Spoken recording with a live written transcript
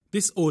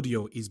This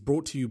audio is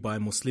brought to you by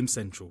Muslim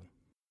Central.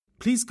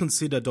 Please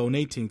consider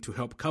donating to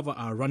help cover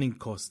our running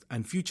costs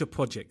and future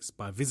projects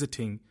by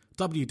visiting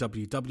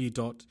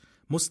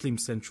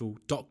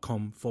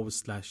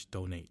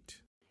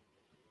www.muslimcentral.com/donate.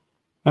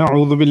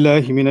 أعوذ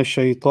بالله من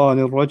الشيطان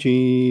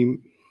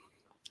الرجيم.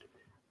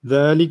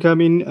 ذلك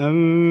من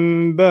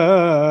أنباء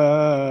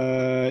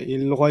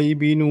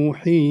الغيب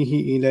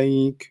نوحيه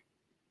إليك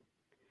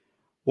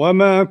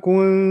وما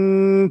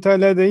كنت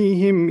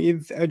لديهم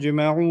إذ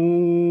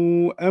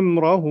أجمعوا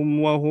أمرهم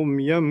وهم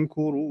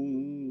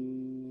يمكرون.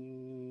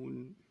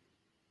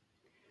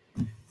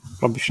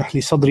 رب اشرح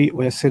لي صدري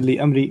ويسر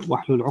لي أمري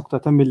واحلل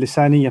عقدة من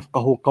لساني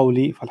يفقه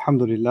قولي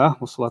فالحمد لله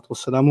والصلاة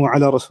والسلام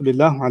على رسول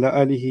الله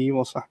وعلى آله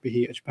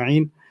وصحبه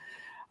أجمعين.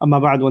 Amma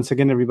ba'd, once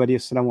again, everybody,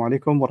 assalamu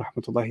alaikum wa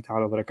rahmatullahi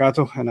ta'ala wa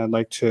barakatuh. And I'd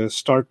like to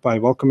start by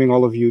welcoming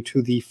all of you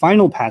to the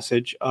final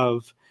passage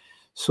of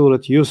Surah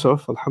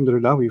Yusuf.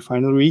 Alhamdulillah, we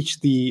finally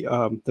reached the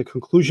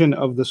conclusion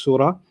of the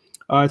surah.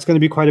 It's going to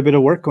be quite a bit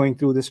of work going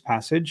through this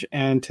passage.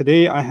 And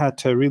today I had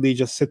to really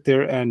just sit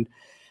there and,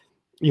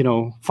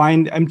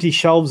 find empty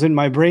shelves in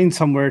my brain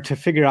somewhere to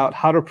figure out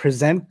how to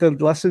present the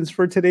lessons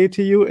for today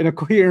to you in a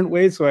coherent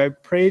way. So I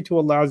pray to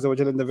Allah Azza wa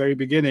Jalla in the very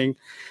beginning,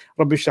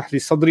 Rabbi shrah li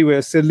sadri wa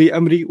yassir li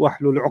amri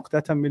wahlul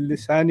 'uqdatan min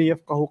lisani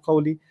yafqahu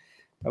qawli.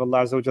 That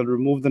Allah Azza wa Jalla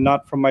remove the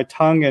knot from my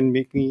tongue and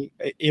make me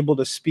able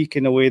to speak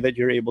in a way that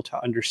you're able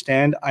to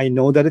understand. I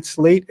know that it's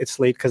late. It's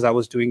late because I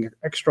was doing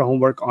extra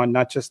homework on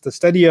not just the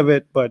study of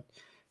it, but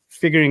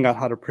figuring out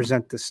how to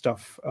present this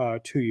stuff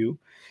to you.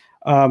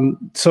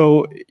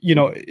 So,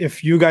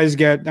 if you guys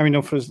get,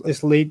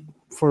 it's late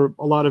for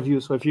a lot of you.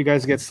 So if you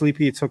guys get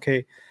sleepy, it's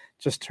okay.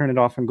 Just turn it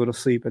off and go to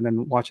sleep and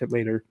then watch it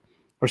later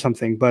or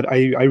something. But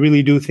I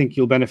really do think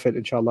you'll benefit,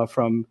 inshallah,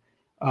 from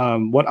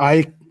what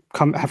I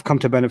have come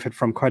to benefit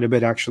from quite a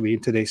bit, actually, in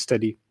today's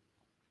study.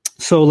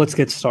 So let's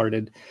get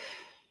started.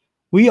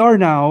 We are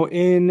now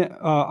in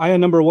ayah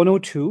number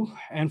 102,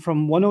 and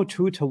from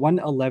 102 to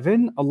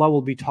 111, Allah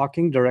will be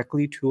talking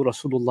directly to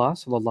Rasulullah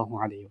sallallahu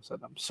alaihi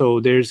wasallam. So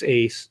there's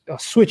a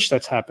switch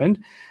that's happened.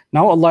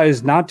 Now Allah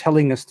is not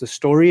telling us the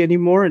story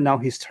anymore, and now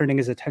He's turning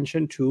His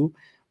attention to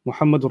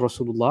Muhammad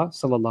Rasulullah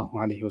sallallahu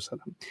alaihi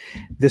wasallam.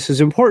 This is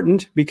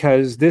important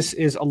because this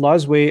is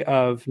Allah's way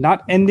of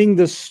not ending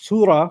the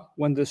surah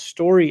when the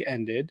story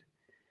ended,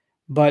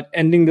 but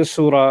ending the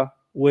surah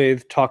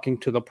with talking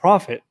to the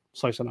Prophet.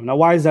 Now,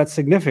 why is that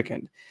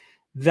significant?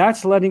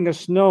 That's letting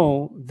us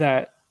know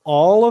that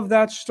all of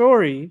that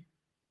story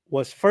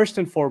was first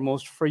and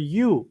foremost for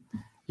you,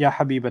 Ya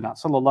Habibana,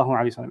 sallallahu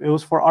alayhi wa sallam. It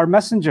was for our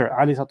messenger,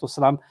 alayhi salatu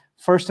wasalam,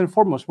 first and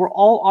foremost. We're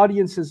all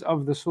audiences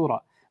of the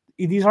surah.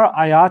 These are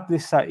ayat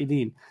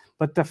lis-sa'ilin.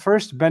 But the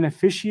first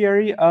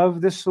beneficiary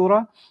of this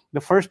surah,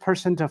 the first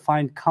person to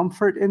find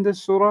comfort in this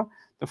surah,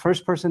 the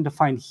first person to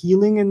find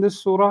healing in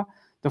this surah,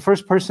 the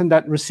first person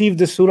that received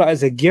the surah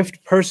as a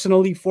gift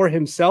personally for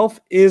himself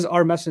is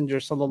our messenger,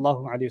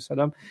 sallallahu alaihi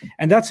wasallam.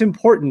 And that's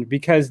important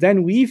because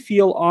then we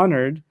feel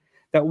honored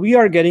that we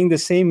are getting the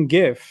same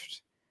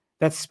gift,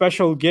 that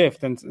special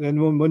gift. And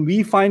when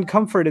we find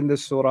comfort in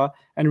this surah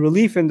and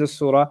relief in this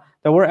surah,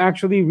 that we're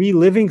actually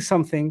reliving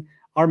something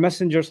our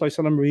messenger sallallahu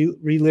alaihi wasallam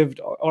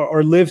relived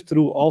or lived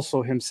through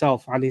also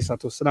himself, alayhi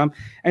salatu wasalam.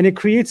 And it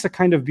creates a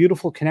kind of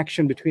beautiful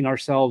connection between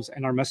ourselves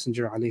and our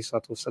messenger, alayhi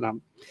salatu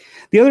wasalam.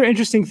 The other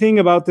interesting thing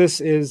about this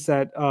is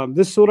that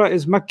this surah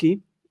is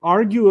Makki,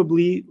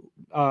 arguably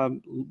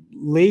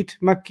late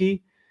Makki,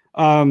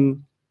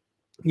 and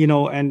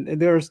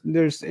there's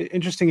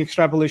interesting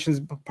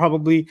extrapolations.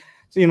 Probably,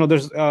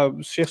 there's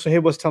Sheikh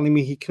Suhaib was telling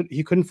me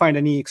he couldn't find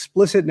any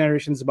explicit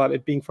narrations about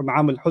it being from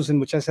Am al-Huzn,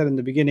 which I said in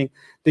the beginning,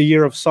 the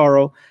year of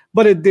sorrow.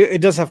 But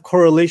it does have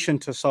correlation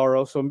to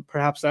sorrow, so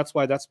perhaps that's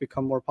why that's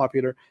become more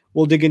popular.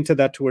 We'll dig into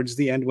that towards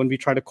the end when we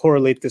try to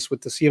correlate this with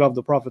the seerah of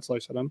the Prophet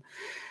sallallahu alaihi wasallam.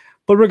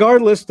 But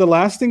regardless, the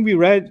last thing we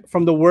read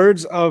from the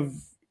words of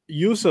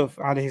Yusuf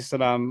alayhi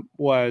salam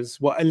was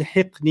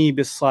وَأَلْحِقْنِي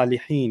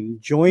بِالصَّالِحِينَ,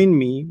 join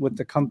me with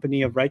the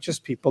company of righteous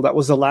people. That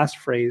was the last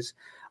phrase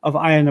of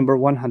ayah number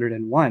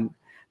 101.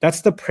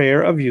 That's the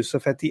prayer of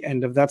Yusuf at the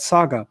end of that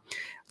saga.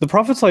 The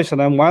Prophet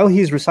ﷺ, while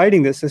he's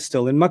reciting this, is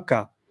still in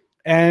Mecca.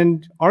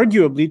 And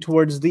arguably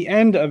towards the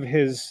end of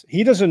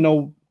he doesn't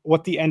know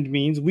what the end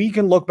means. We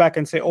can look back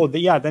and say,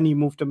 then he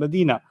moved to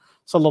Medina,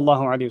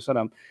 sallallahu alaihi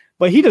wasallam.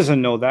 But he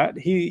doesn't know that.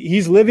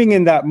 He's living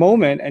in that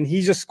moment, and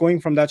he's just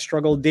going from that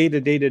struggle day to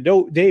day to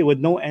day with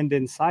no end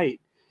in sight,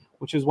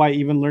 which is why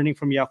even learning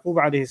from Yaqub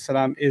alayhi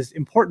salam is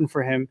important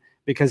for him,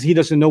 because he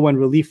doesn't know when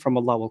relief from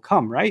Allah will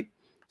come, right?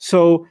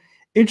 So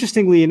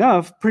interestingly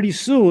enough, pretty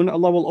soon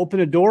Allah will open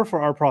a door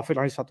for our Prophet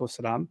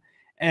ﷺ,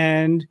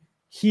 and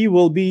he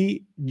will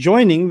be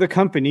joining the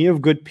company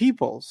of good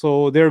people.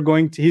 So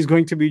he's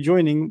going to be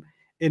joining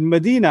in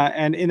Medina,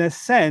 and in a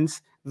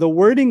sense, the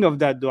wording of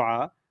that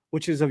dua,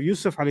 which is of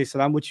Yusuf alayhi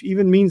salam, which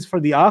even means for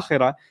the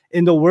akhirah,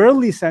 in the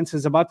worldly sense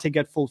is about to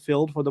get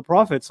fulfilled for the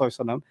Prophet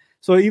ﷺ.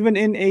 So even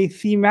in a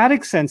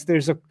thematic sense,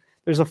 there's a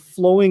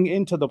flowing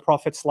into the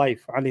Prophet's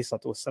life, alayhi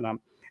salatu wasalam.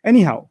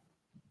 Anyhow,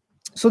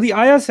 so the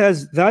ayah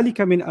says, ذَلِكَ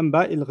مِنْ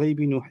أَنْبَاءِ الْغَيْبِ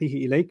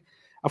نُوحِيهِ إِلَيْكَ.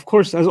 Of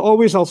course, as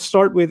always, I'll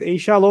start with a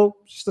shallow,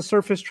 just a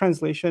surface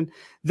translation.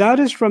 That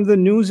is from the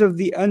news of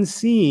the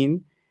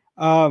unseen,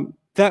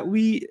 that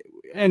we,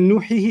 and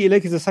nuhihi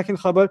ilayk is the second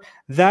khabar,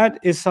 that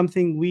is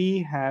something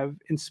we have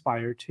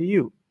inspired to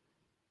you.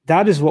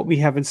 That is what we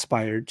have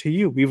inspired to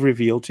you. We've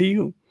revealed to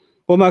you.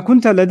 وَمَا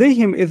كُنْتَ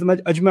لَدَيْهِمْ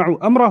إِذْ أَجْمَعُوا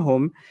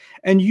أَمْرَهُم,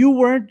 and you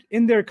weren't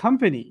in their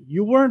company.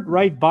 You weren't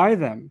right by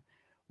them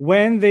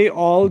when they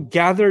all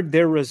gathered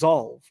their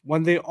resolve,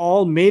 when they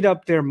all made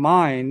up their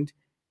mind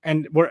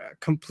and were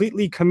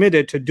completely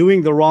committed to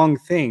doing the wrong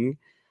thing.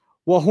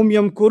 وَهُمْ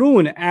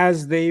يَمْكُرُونَ,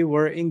 as they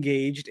were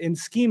engaged in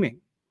scheming.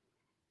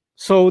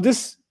 So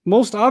this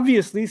most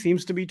obviously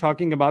seems to be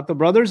talking about the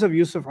brothers of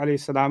Yusuf alayhi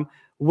salam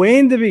way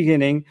in the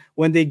beginning,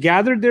 when they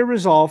gathered their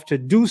resolve to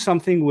do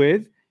something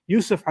with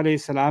Yusuf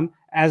alayhi salam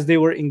as they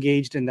were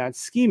engaged in that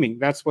scheming.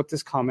 That's what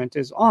this comment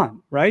is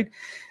on, right?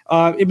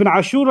 Ibn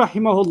Ashur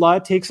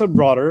rahimahullah takes a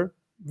broader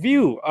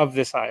view of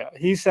this ayah.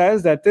 He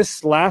says that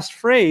this last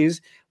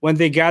phrase, when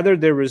they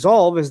gathered their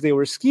resolve as they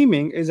were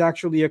scheming, is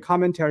actually a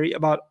commentary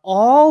about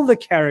all the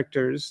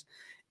characters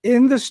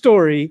in the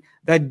story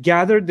that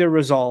gathered their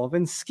resolve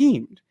and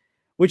schemed,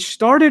 which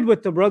started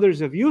with the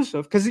brothers of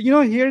Yusuf. Because,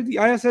 here the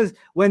ayah says,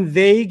 when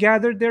they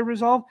gathered their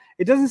resolve.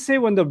 It doesn't say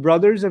when the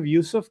brothers of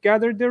Yusuf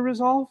gathered their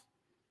resolve,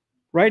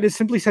 right? It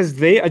simply says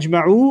they,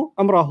 ajma'u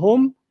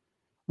amrahum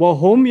wa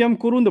hum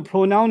yamkurun. The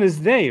pronoun is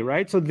they,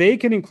 right? So they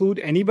can include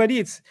anybody.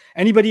 It's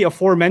anybody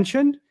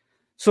aforementioned.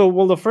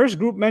 So, the first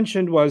group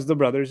mentioned was the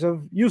brothers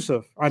of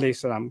Yusuf alayhi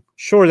salam.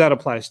 Sure, that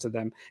applies to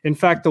them. In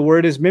fact, the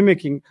word is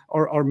mimicking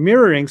or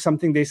mirroring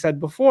something they said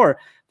before.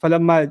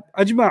 فَلَمَّا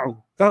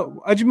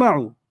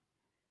أَجْمَعُوا.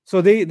 So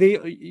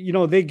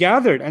they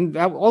gathered, and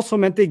that also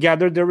meant they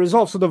gathered their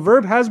resolve. So the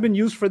verb has been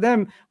used for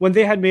them when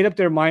they had made up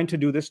their mind to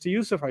do this to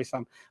Yusuf alayhi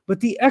salam. But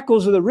the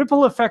echoes or the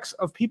ripple effects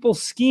of people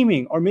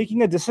scheming or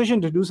making a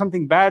decision to do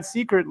something bad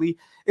secretly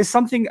is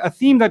a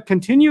theme that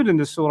continued in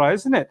the surah,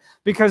 isn't it?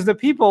 Because the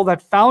people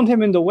that found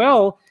him in the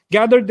well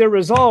gathered their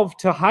resolve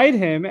to hide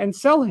him and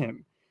sell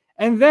him.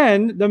 And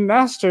then the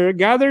master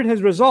gathered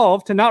his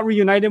resolve to not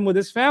reunite him with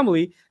his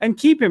family and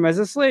keep him as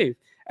a slave.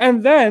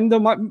 And then the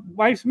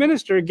wife's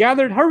minister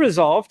gathered her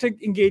resolve to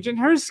engage in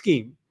her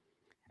scheme.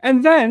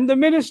 And then the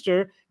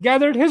minister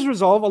gathered his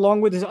resolve along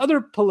with his other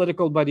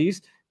political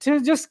buddies to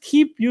just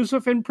keep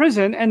Yusuf in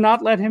prison and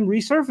not let him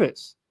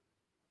resurface.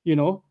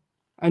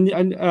 And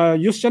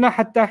yusjana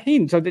hatta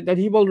hin, so that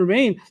he will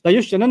remain, la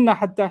yusjananna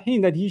hatta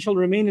hin, that he shall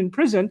remain in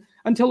prison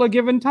until a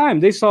given time.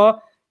 They saw,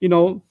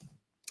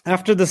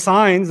 after the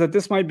signs that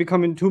this might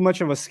become too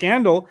much of a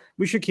scandal,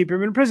 we should keep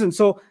him in prison.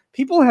 So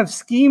people have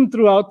schemed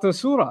throughout the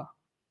surah,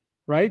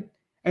 right?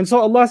 And so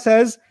Allah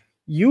says,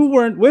 you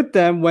weren't with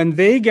them when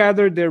they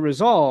gathered their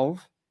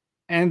resolve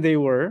and they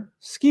were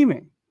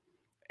scheming.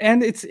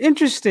 And it's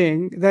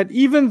interesting that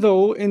even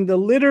though in the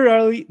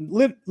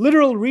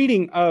literal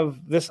reading of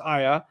this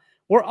ayah,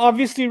 we're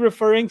obviously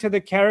referring to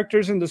the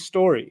characters in the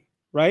story,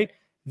 right?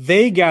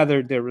 They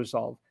gathered their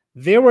resolve.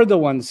 They were the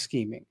ones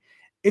scheming.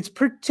 It's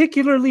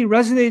particularly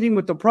resonating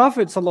with the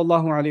Prophet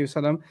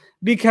ﷺ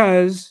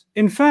because,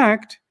 in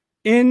fact,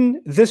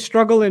 in this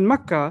struggle in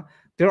Mecca,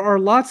 there are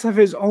lots of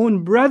his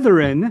own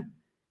brethren,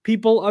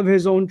 people of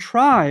his own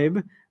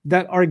tribe,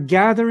 that are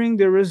gathering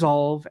their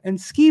resolve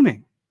and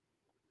scheming.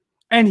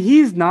 And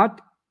he's not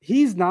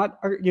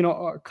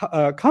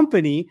a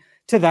company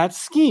to that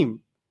scheme.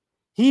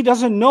 He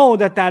doesn't know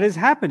that is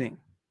happening.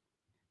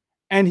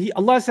 And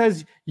Allah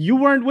says, you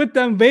weren't with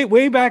them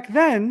way back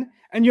then,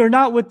 and you're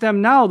not with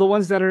them now, the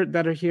ones that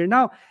are here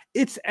now.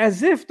 It's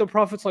as if the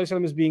Prophet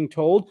ﷺ is being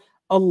told,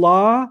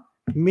 Allah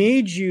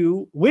made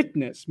you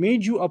witness,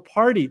 made you a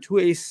party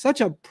to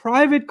such a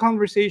private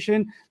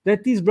conversation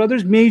that these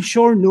brothers made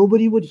sure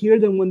nobody would hear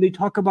them when they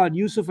talk about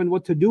Yusuf and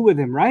what to do with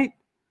him, right?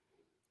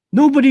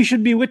 Nobody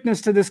should be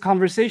witness to this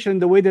conversation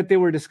the way that they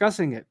were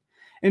discussing it.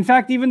 In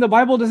fact, even the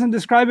Bible doesn't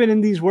describe it in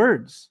these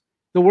words,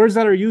 the words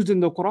that are used in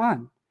the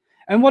Quran.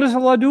 And what does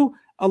Allah do?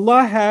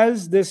 Allah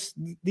has the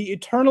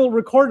eternal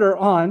recorder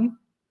on,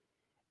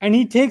 and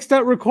he takes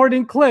that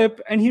recording clip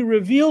and he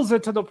reveals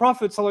it to the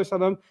Prophet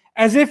ﷺ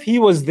as if he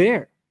was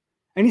there.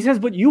 And he says,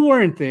 but you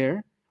weren't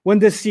there when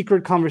this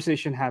secret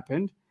conversation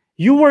happened.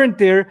 You weren't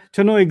there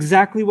to know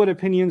exactly what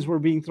opinions were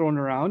being thrown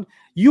around.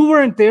 You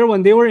weren't there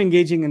when they were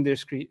engaging in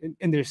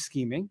their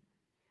scheming.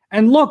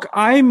 And look,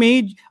 I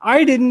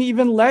didn't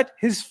even let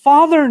his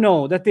father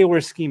know that they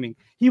were scheming.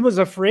 He was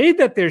afraid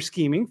that they're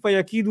scheming.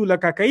 فَيَكِيدُ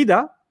لَكَ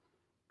كَيْدًا.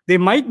 They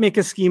might make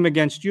a scheme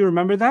against you.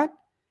 Remember that?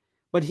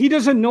 But he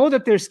doesn't know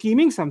that they're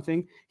scheming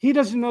something. He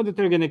doesn't know that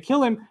they're going to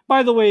kill him.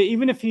 By the way,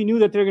 even if he knew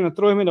that they're going to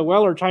throw him in a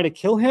well or try to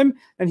kill him,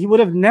 then he would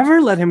have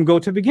never let him go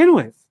to begin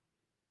with.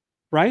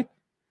 Right?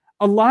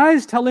 Allah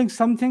is telling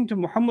something to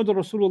Muhammad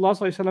Rasulullah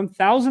ﷺ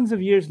thousands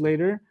of years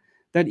later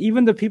that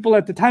even the people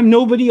at the time,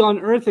 nobody on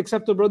earth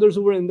except the brothers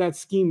who were in that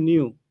scheme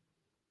knew.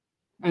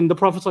 And the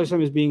Prophet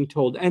ﷺ is being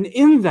told. And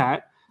in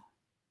that,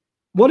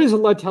 what is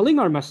Allah telling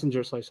our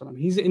Messenger ﷺ?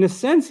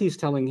 He's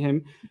telling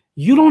him,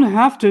 you don't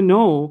have to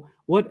know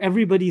what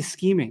everybody's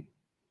scheming.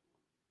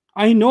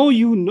 I know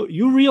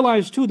you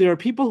realize too, there are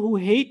people who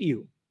hate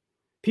you.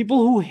 people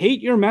who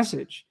hate your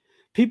message,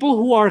 people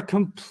who are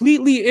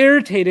completely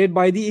irritated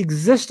by the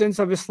existence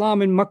of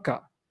Islam in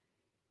Mecca.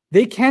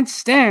 They can't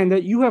stand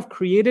that you have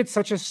created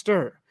such a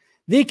stir.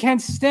 They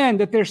can't stand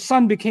that their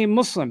son became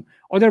Muslim,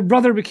 or their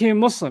brother became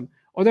Muslim,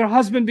 or their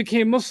husband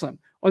became Muslim,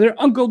 or their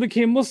uncle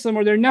became Muslim,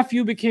 or their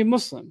nephew became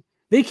Muslim.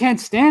 They can't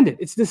stand it.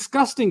 It's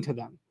disgusting to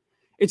them.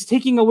 It's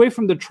taking away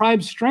from the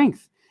tribe's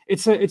strength.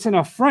 It's an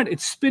affront.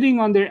 It's spitting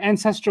on their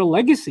ancestral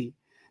legacy.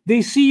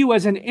 They see you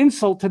as an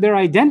insult to their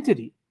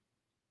identity.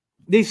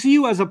 They see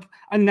you as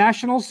a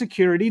national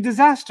security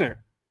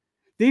disaster.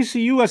 They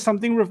see you as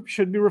something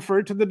should be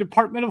referred to the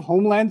Department of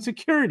Homeland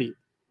Security.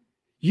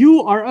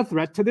 You are a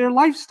threat to their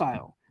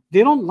lifestyle.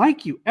 They don't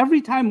like you.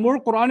 Every time more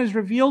Quran is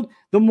revealed,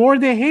 the more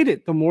they hate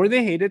it. The more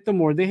they hate it, the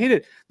more they hate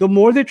it. The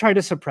more they try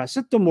to suppress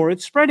it, the more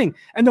it's spreading.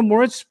 And the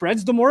more it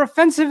spreads, the more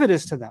offensive it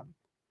is to them.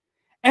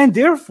 And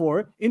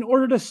therefore,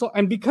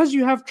 and because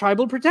you have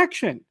tribal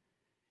protection,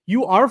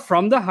 you are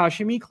from the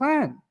Hashimi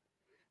clan.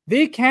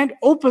 They can't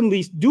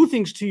openly do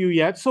things to you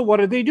yet, so what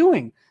are they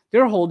doing?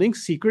 They're holding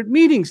secret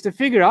meetings to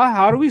figure out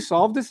how do we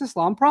solve this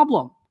Islam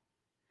problem.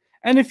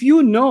 And if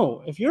you're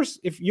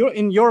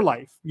in your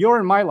life, you're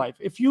in my life,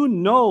 if you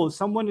know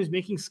someone is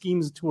making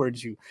schemes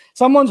towards you,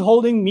 someone's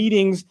holding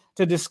meetings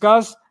to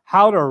discuss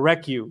how to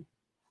wreck you,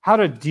 how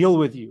to deal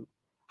with you,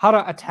 how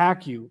to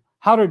attack you,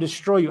 how to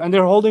destroy you, and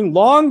they're holding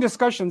long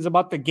discussions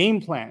about the game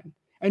plan,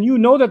 and you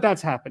know that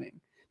that's happening.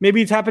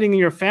 Maybe it's happening in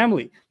your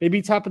family. Maybe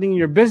it's happening in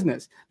your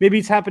business. Maybe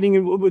it's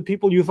happening with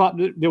people you thought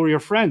they were your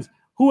friends,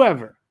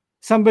 whoever.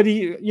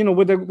 Somebody,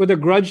 with a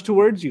grudge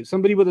towards you,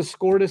 somebody with a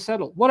score to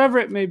settle, whatever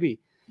it may be.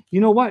 You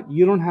know what?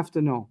 You don't have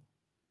to know.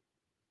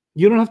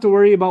 You don't have to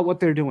worry about what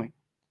they're doing.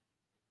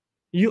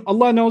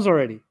 Allah knows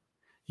already.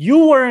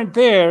 You weren't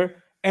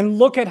there, and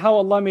look at how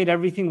Allah made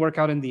everything work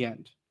out in the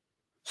end.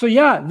 So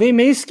yeah, they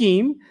may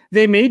scheme,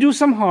 they may do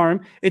some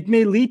harm, it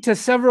may lead to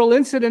several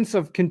incidents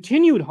of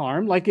continued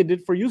harm, like it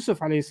did for Yusuf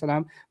alayhi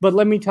salam. But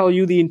let me tell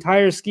you, the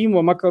entire scheme,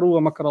 وَمَكَرُوا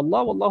وَمَكَرَ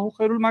اللَّهُ وَاللَّهُ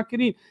خَيْرُ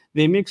الْمَاكِرِينَ.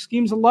 They make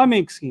schemes, Allah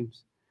makes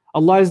schemes.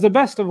 Allah is the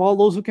best of all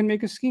those who can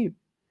make a scheme.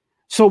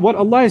 So what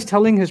Allah is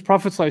telling His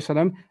Prophet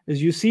ﷺ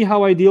is, you see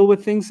how I deal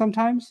with things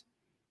sometimes?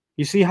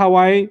 You see how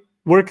I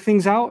work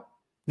things out?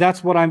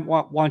 That's what I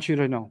want you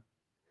to know.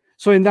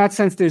 So in that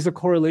sense, there's a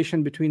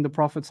correlation between the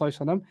Prophet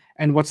ﷺ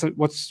and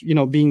what's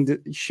being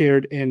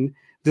shared in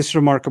this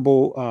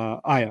remarkable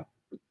ayah.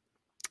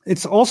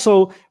 It's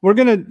also, we're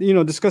going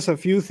to discuss a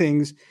few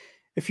things.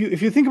 If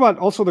you think about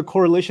also the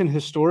correlation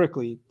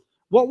historically,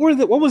 what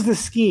was the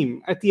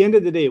scheme at the end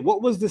of the day?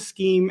 What was the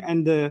scheme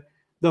and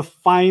the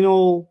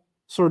final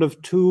sort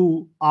of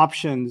two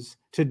options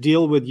to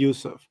deal with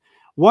Yusuf?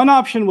 One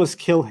option was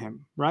kill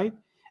him, right?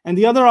 And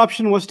the other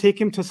option was take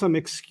him to some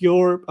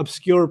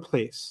obscure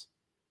place.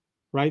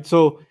 Right?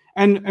 So,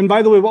 and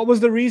by the way, what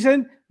was the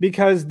reason?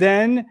 Because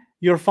then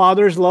your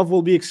father's love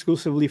will be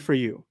exclusively for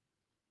you.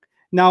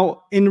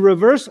 Now, in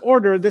reverse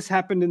order, this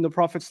happened in the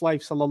Prophet's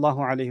life, sallallahu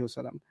alaihi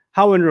wasallam.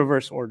 How in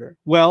reverse order?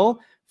 Well,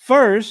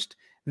 first,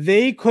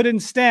 they couldn't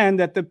stand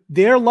that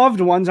their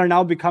loved ones are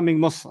now becoming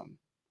Muslim.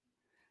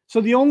 So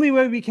the only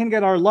way we can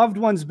get our loved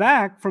ones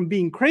back from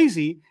being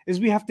crazy is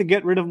we have to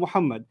get rid of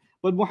Muhammad.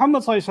 But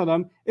Muhammad sallallahu alaihi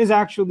wasallam is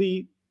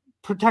actually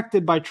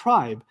protected by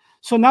tribe.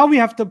 So now we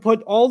have to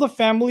put all the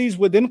families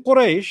within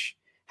Quraysh,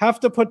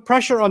 have to put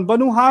pressure on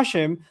Banu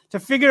Hashim to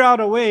figure out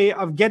a way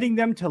of getting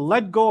them to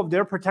let go of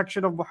their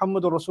protection of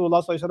Muhammad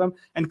Rasulullah sallallahu alaihi wasallam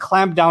and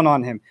clamp down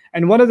on him.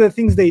 And one of the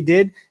things they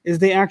did is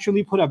they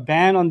actually put a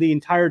ban on the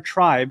entire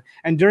tribe.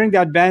 And during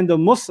that ban, the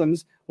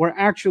Muslims were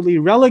actually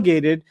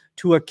relegated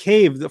to a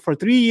cave for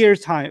 3 years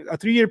time, a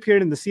 3-year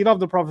period in the seerah of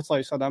the Prophet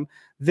sallallahu alaihi wasallam.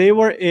 They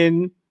were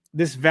in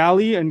this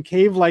valley and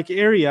cave-like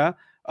area,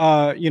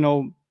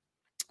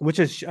 which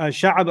is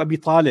Sha'ab Abi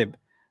Talib,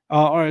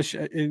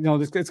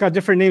 it's got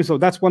different names, so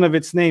that's one of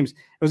its names. It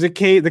was the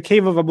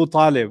cave of Abu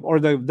Talib, or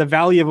the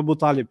valley of Abu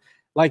Talib,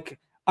 like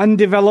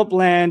undeveloped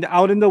land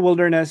out in the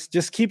wilderness.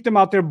 Just keep them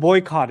out there,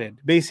 boycotted,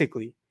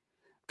 basically,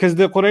 because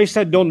the Quraysh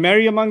said, don't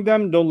marry among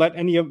them, don't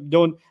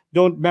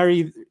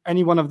marry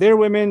any one of their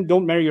women,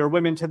 don't marry your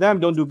women to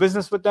them, don't do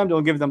business with them,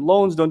 don't give them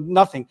loans, don't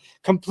nothing.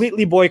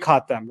 Completely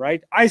boycott them,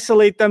 right?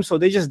 Isolate them so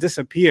they just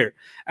disappear.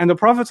 And the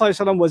Prophet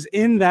ﷺ was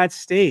in that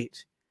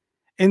state,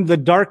 in the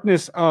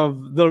darkness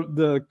of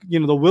the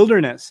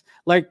wilderness,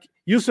 like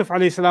Yusuf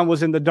alayhi salam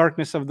was in the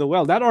darkness of the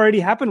well. That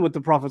already happened with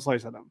the Prophet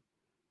sallallahu alaihi wasallam.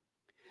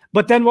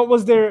 But then what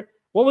was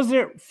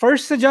their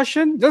first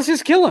suggestion? Let's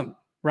just kill him,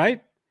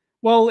 right?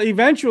 Well,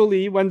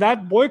 eventually, when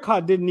that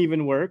boycott didn't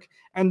even work,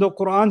 and the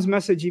Quran's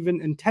message even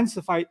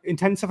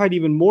intensified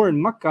even more in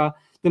Makkah,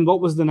 then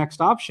what was the next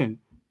option?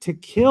 To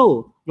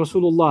kill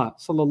Rasulullah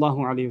sallallahu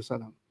alaihi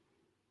wasallam,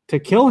 to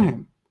kill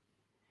him.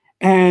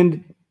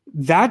 And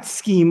that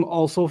scheme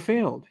also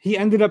failed. He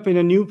ended up in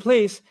a new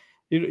place.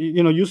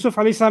 Yusuf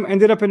alayhi salam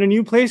ended up in a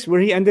new place where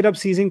he ended up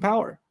seizing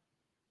power.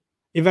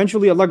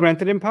 Eventually, Allah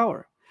granted him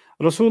power.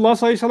 Rasulullah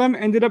sallallahu alaihi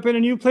wasallam ended up in a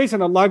new place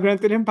and Allah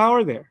granted him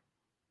power there.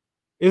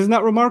 Isn't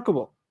that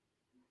remarkable?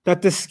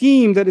 That the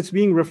scheme that it's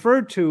being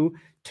referred to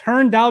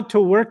turned out to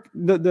work.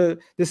 The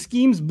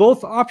schemes,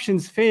 both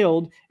options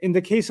failed in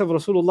the case of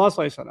Rasulullah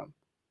sallallahu alaihi wasallam,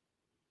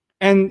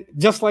 and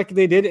just like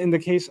they did in the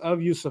case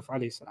of Yusuf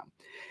alayhi salam.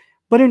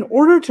 But in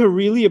order to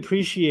really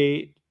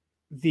appreciate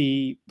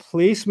the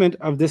placement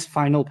of this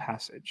final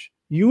passage,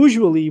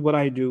 usually what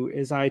I do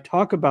is I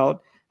talk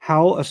about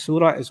how a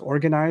surah is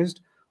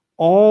organized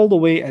all the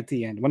way at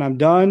the end. When I'm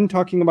done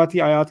talking about the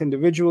ayat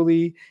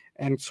individually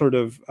and sort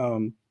of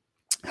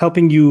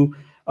helping you,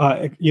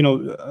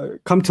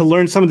 come to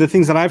learn some of the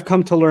things that I've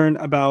come to learn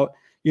about,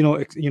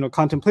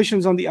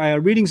 contemplations on the ayah,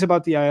 readings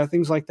about the ayah,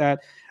 things like that.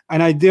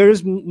 And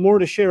there's more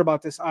to share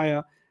about this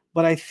ayah,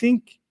 but I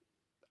think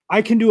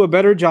I can do a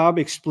better job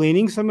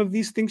explaining some of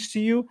these things to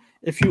you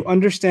if you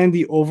understand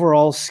the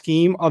overall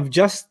scheme of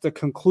just the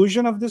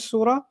conclusion of this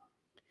surah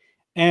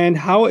and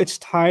how it's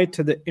tied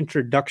to the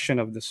introduction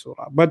of the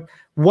surah. But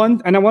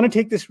and I want to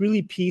take this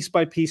really piece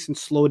by piece and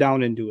slow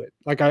down and do it.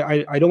 Like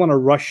I don't want to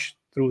rush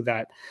through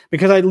that,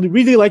 because I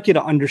really like you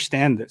to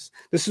understand this.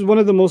 This is one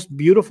of the most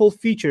beautiful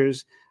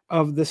features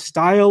of the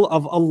style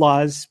of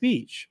Allah's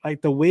speech,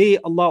 like the way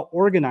Allah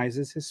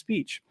organizes his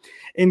speech.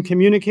 In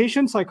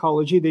communication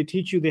psychology,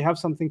 they have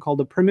something called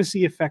the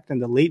primacy effect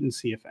and the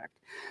latency effect.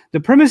 The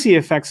primacy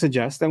effect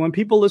suggests that when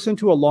people listen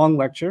to a long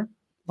lecture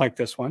like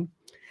this one,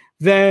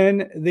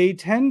 then they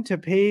tend to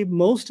pay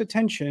most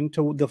attention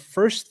to the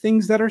first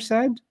things that are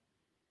said.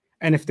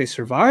 And if they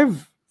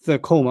survive the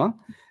coma,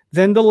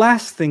 then the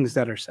last things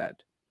that are said.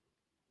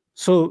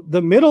 So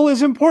the middle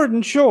is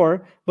important,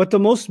 sure, but the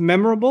most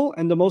memorable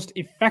and the most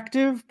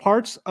effective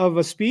parts of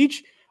a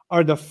speech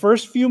are the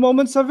first few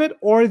moments of it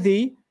or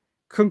the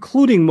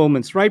concluding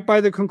moments, right by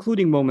the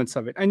concluding moments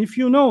of it. And if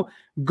you know,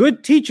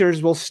 good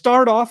teachers will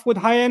start off with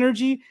high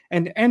energy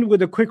and end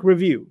with a quick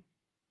review,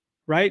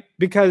 right?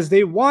 Because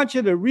they want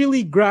you to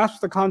really grasp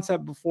the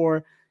concept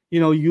before,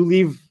 you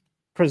leave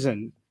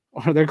prison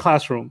or their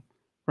classroom,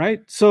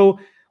 right? So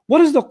what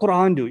does the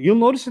Quran do? You'll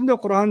notice in the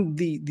Quran,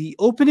 the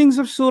openings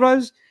of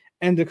surahs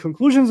and the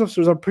conclusions of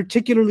surahs are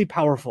particularly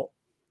powerful.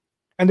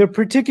 And they're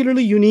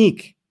particularly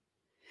unique.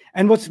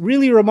 And what's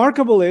really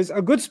remarkable is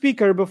a good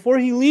speaker, before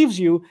he leaves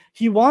you,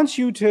 he wants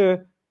you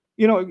to,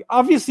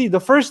 obviously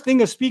the first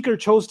thing a speaker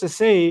chose to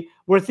say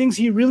were things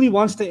he really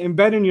wants to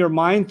embed in your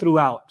mind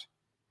throughout.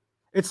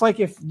 It's like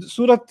if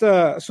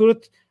Surah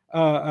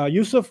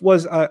Yusuf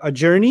was a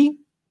journey,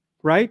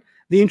 right?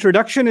 The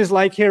introduction is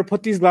like, here,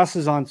 put these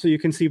glasses on so you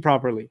can see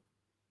properly.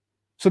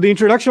 So the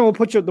introduction will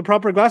put the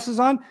proper glasses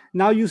on.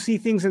 Now you see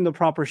things in the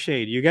proper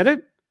shade. You get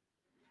it?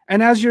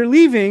 And as you're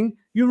leaving,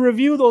 you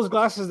review those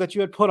glasses that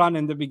you had put on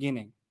in the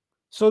beginning.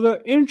 So the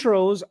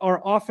intros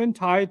are often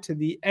tied to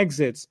the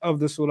exits of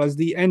the surahs,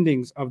 the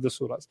endings of the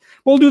surahs.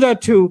 We'll do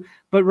that too.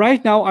 But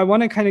right now, I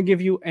want to kind of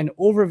give you an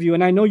overview.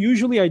 And I know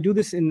usually I do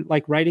this in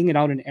like writing it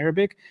out in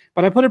Arabic,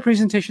 but I put a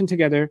presentation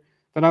together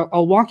that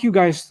I'll walk you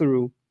guys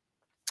through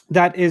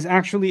that is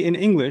actually in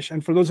English.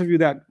 And for those of you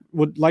that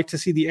would like to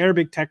see the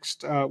Arabic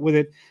text with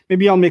it,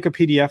 maybe I'll make a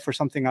PDF or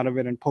something out of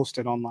it and post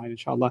it online,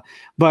 inshallah.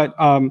 But,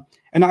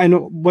 and I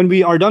know when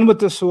we are done with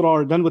the surah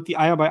or done with the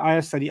ayah by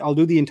ayah study, I'll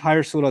do the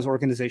entire surah's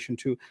organization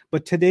too.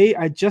 But today,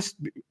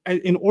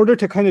 in order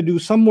to kind of do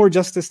some more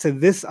justice to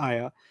this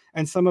ayah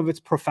and some of its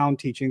profound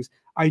teachings,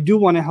 I do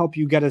want to help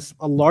you get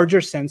a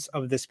larger sense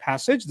of this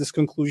passage, this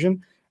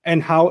conclusion,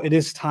 and how it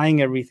is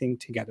tying everything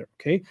together,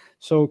 okay?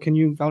 So can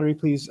you, Valerie,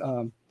 please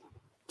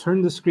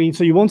turn the screen.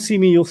 So you won't see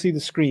me, you'll see the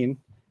screen.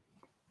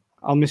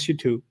 I'll miss you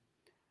too.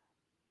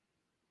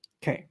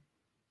 Okay.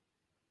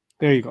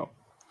 There you go.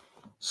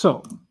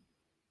 So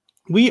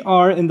we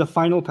are in the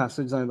final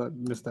passage. I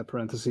missed that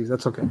parentheses.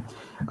 That's okay.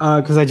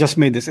 Because I just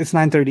made this. It's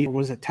 9:30. Or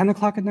was it 10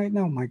 o'clock at night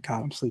now? My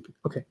God, I'm sleeping.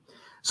 Okay.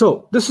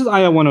 So this is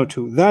ayah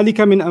 102. ذَلِكَ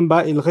مِنْ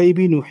أَنْبَاءِ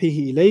الْغَيْبِ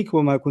نُوحِيهِ إِلَيْكَ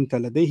وَمَا كُنْتَ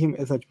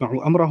لَدَيْهِمْ إِذْ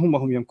أَجْمَعُوا أَمْرَهُمْ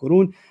وَهُمْ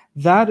يَمْكُرُونَ.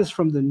 That is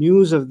from the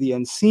news of the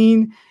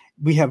unseen.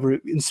 We have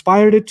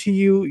inspired it to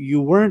you.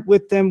 You weren't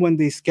with them when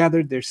they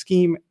gathered their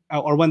scheme,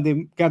 or when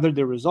they gathered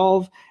their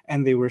resolve,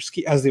 and they were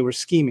as they were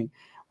scheming.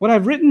 What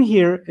I've written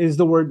here is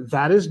the word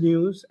 "that is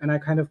news," and I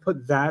kind of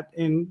put that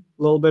in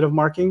a little bit of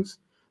markings.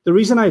 The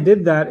reason I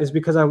did that is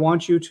because I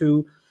want you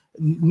to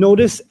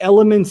notice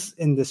elements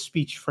in the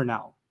speech for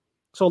now.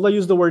 So Allah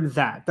used the word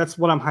 "that." That's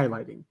what I'm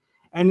highlighting.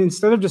 And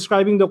instead of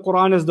describing the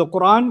Quran as the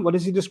Quran, what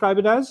does He describe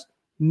it as?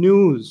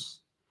 News.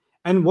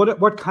 And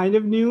what kind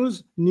of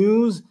news?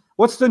 News.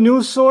 What's the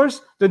news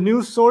source? The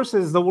news source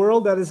is the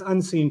world that is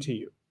unseen to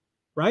you,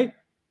 right?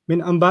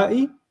 Min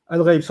anba'i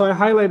al-ghayb. So I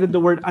highlighted the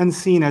word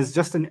unseen as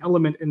just an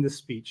element in the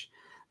speech.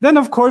 Then,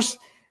 of course,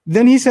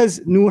 he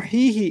says,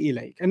 nuhihi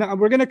ilayk. And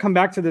we're going to come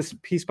back to this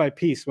piece by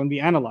piece when we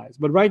analyze.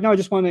 But right now, I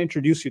just want to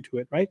introduce you to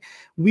it, right?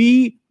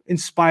 We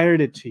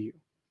inspired it to you.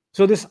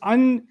 So this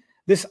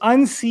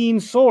unseen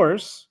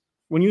source,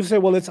 when you say,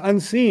 well, it's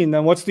unseen,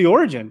 then what's the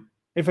origin?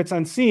 If it's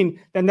unseen,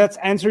 then that's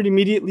answered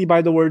immediately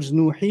by the words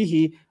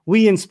nuhihi.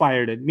 We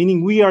inspired it,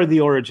 meaning we are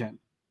the origin.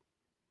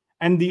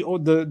 And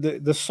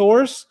the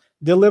source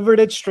delivered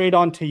it straight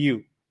on to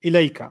you,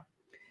 ilayka.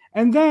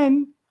 And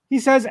then he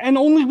says, and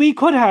only we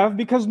could have,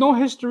 because no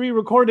history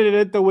recorded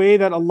it the way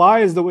that Allah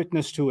is the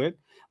witness to it.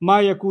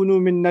 ما يكون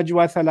من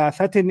نجوى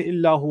ثلاثة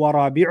إلا هو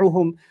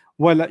رابعهم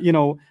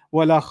ولا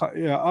ولا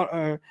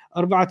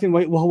أربعة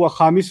وهو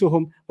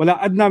خامسهم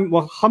ولا أدنى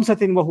وخمسة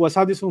وهو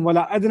سادسهم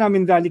ولا أدنى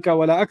من ذلك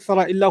ولا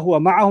أكثر إلا هو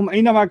معهم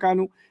أينما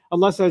كانوا.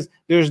 Allah says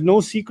there's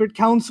no secret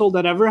council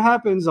that ever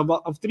happens of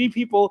three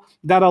people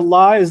that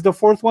Allah is the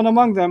fourth one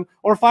among them,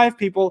 or five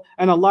people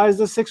and Allah is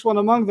the sixth one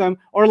among them,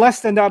 or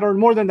less than that or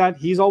more than that.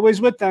 He's always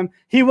with them.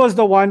 He was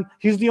the one.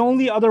 He's the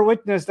only other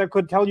witness that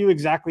could tell you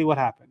exactly what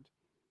happened.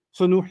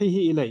 So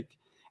nuhihi ilayk.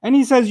 And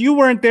he says you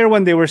weren't there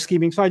when they were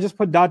scheming. So I just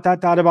put ...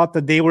 about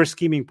the they were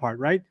scheming part,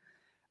 right?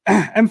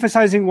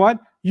 Emphasizing what?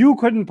 You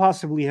couldn't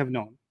possibly have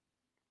known.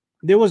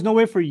 There was no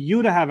way for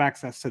you to have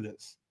access to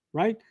this,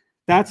 right?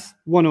 That's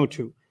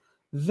 102.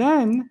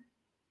 Then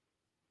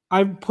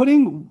I'm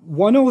putting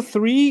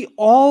 103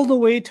 all the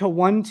way to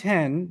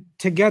 110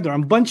 together.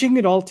 I'm bunching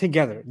it all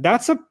together.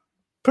 That's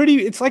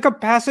it's like a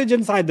passage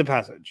inside the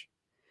passage.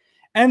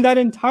 And that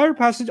entire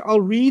passage, I'll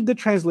read the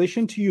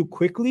translation to you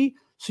quickly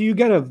so you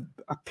get a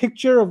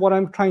picture of what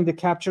I'm trying to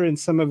capture in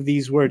some of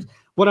these words.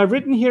 What I've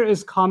written here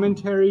is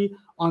commentary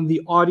on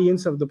the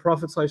audience of the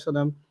Prophet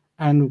ﷺ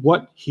and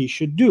what he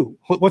should do.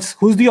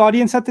 Who's the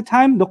audience at the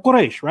time? The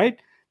Quraysh, right?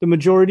 The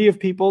majority of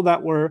people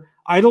that were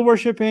idol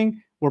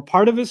worshipping, were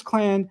part of his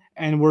clan,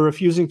 and were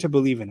refusing to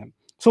believe in him.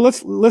 So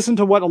let's listen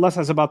to what Allah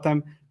says about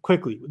them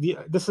quickly.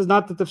 This is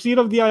not the tafsir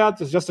of the ayat,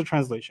 it's just a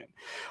translation.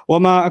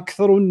 وَمَا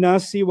أَكْثَرُ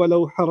النَّاسِ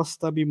وَلَوْ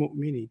حَرَصْتَ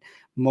بِمُؤْمِنِينَ.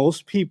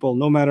 Most people,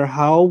 no matter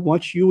how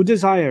much you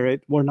desire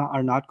it,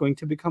 are not going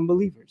to become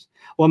believers.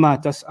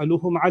 وَمَا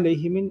تَسْأَلُهُمْ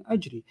عَلَيْهِ مِنْ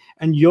أَجْرِ.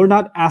 And you're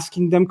not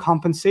asking them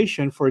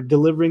compensation for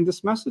delivering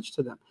this message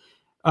to them.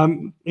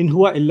 إِنْ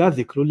هُوَ إِلَّا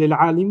ذِكْرٌ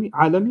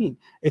لِلْعَالَمِينَ.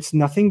 It's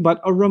nothing but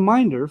a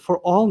reminder for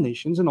all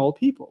nations and all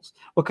peoples.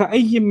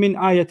 وَكَأَيٍّ مِّنْ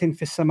آيَةٍ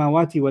فِي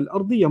السَّمَاوَاتِ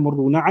وَالْأَرْضِ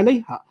يَمُرُّونَ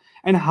عَلَيْهَا.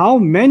 And how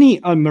many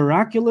a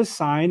miraculous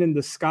sign in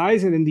the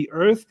skies and in the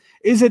earth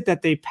is it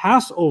that they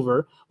pass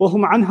over,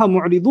 وَهُمْ عَنْهَا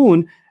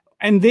مُعْرِضُونَ,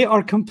 and they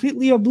are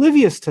completely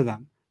oblivious to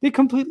them. They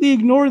completely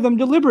ignore them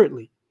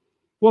deliberately.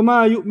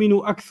 وَمَا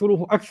يُؤْمِنُ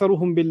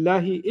أَكْثَرُهُمْ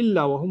بِاللَّهِ إِلَّا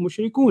وَهُمْ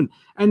مُشْرِكُونَ.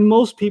 And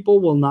most people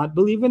will not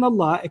believe in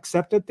Allah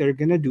except that they're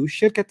going to do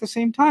shirk at the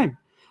same time.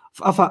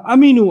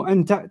 أَفَأَمِنُوا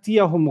أَن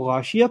تَأْتِيَهُمْ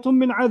غَاشِيَةٌ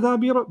مِّنْ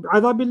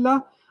عَذَابِ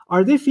اللَّهِ.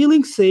 Are they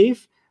feeling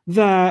safe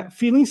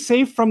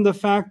from the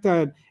fact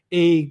that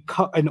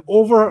an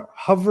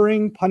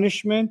over-hovering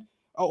punishment,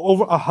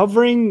 over a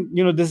hovering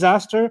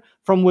disaster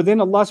from within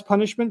Allah's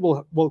punishment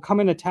will come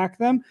and attack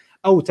them?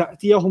 أو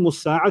تأتيهم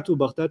الساعة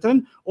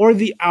بغتة. Or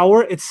the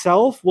hour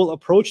itself will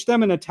approach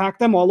them and attack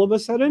them all of a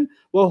sudden.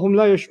 وهم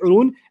لا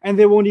يشعرون. And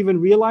they won't even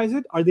realize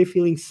it. Are they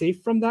feeling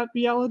safe from that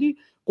reality?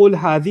 قل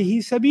هذه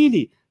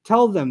سبيلي.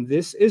 Tell them,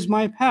 this is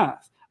my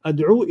path.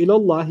 أدعو إلى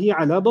الله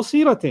على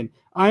بصيرة.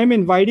 I am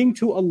inviting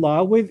to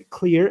Allah with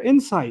clear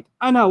insight.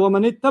 أنا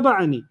ومن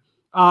اتبعني.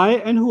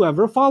 I and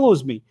whoever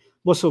follows me.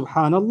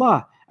 وسبحان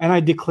الله. And I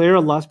declare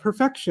Allah's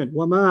perfection.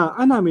 وما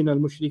أنا من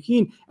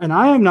المشركين. And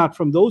I am not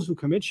from those who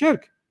commit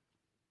shirk,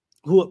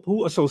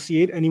 who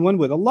associate anyone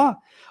with Allah.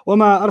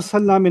 وَمَا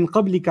أَرْسَلْنَا مِنْ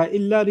قَبْلِكَ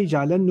إِلَّا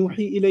رِجَالًا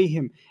نُوحِي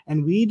إِلَيْهِمْ.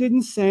 And we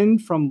didn't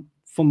send from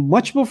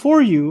much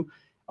before you,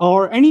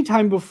 or any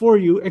time before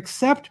you,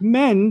 except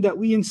men that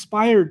we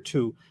inspired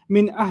to.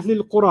 مِنْ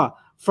أَهْلِ الْقُرَى.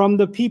 From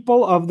the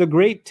people of the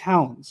great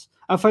towns.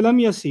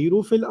 أَفَلَمْ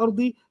يَسِيرُوا فِي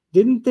الْأَرْضِ.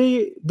 Didn't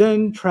they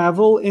then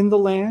travel in the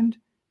land?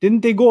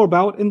 Didn't they go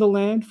about in the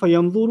land?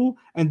 فَيَنْظُرُوا.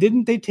 And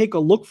didn't they take a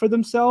look for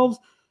themselves?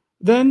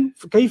 Then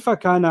كيف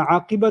كان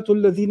عاقبة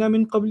الذين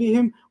من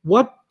قبلهم.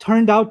 What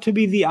turned out to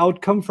be the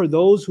outcome for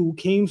those who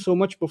came so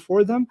much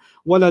before them?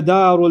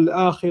 وَلَدَارُ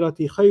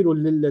الْآخِرَةِ خَيْرٌ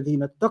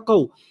لِلَّذِينَ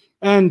اتَّقَوْا.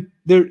 And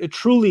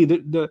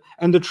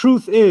the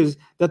truth is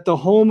that the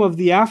home of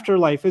the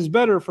afterlife is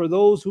better for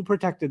those who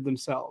protected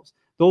themselves,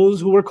 those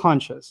who were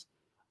conscious.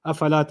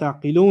 أَفَلَا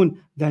تَعْقِلُونَ.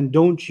 Then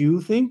don't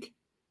you think?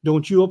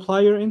 Don't you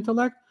apply your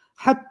intellect?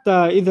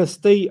 حَتَّى إِذَا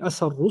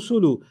اسْتَيْأَسَ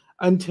الرُّسُلُ.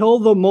 Until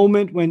the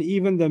moment when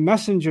even the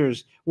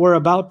messengers were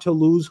about to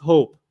lose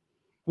hope.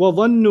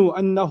 وَظَنُّوا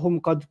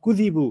أَنَّهُمْ قَدْ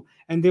كُذِبُوا.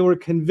 And they were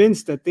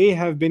convinced that they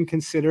have been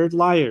considered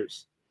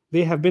liars.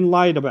 They have been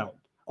lied about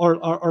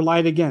or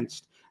lied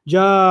against.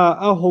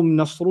 جَاءَهُمْ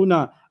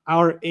نَصْرُنَا.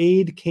 Our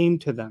aid came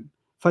to them.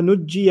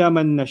 فَنُجِّيَ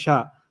مَن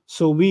نَشَاءُ.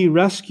 So we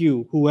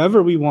rescue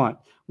whoever we want.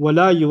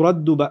 وَلَا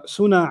يُرَدُّ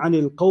بَأْسُنَا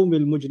عَنِ الْقَوْمِ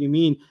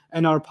الْمُجْرِمِينَ.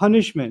 And our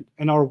punishment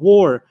and our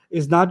war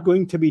is not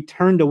going to be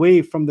turned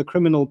away from the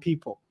criminal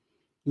people.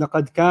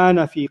 لَقَدْ كَانَ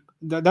فِي.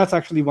 That's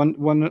actually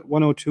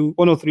 102,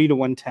 103 to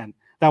 110.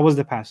 That was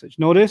the passage.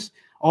 Notice,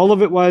 all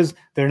of it was,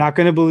 they're not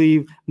going to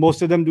believe.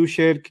 Most of them do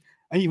shirk.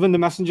 And even the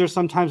messengers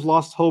sometimes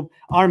lost hope.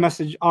 Our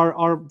message,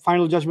 our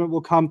final judgment will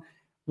come.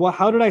 Well,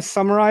 how did I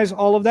summarize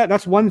all of that?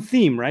 That's one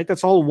theme, right?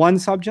 That's all one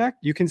subject.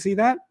 You can see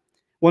that.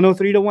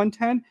 103 to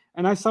 110.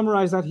 And I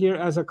summarize that here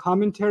as a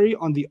commentary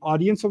on the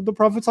audience of the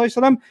Prophet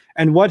ﷺ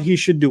and what he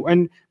should do.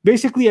 And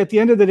basically, at the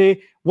end of the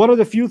day, what are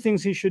the few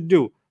things he should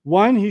do?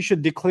 One, he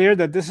should declare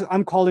that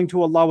I'm calling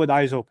to Allah with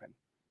eyes open.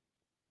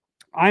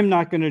 I'm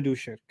not going to do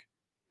shirk.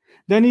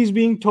 Then he's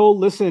being told,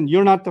 listen,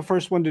 you're not the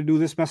first one to do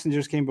this.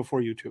 Messengers came before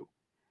you too.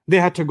 They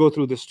had to go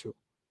through this too.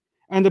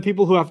 And the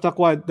people who have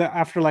taqwa, the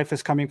afterlife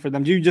is coming for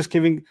them. You just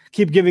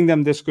keep giving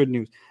them this good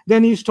news.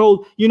 Then he's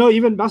told,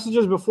 even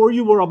messages before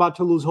you were about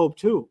to lose hope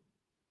too.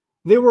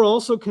 They were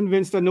also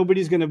convinced that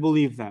nobody's going to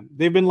believe them.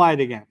 They've been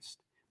lied against.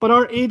 But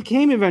our aid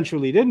came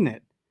eventually, didn't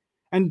it?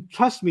 And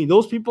trust me,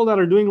 those people that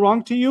are doing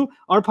wrong to you,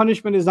 our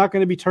punishment is not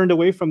going to be turned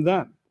away from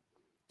them.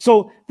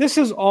 So this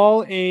is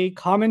all a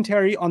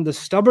commentary on the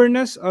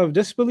stubbornness of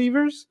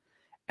disbelievers.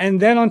 And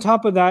then on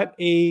top of that,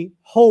 a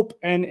hope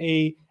and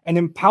an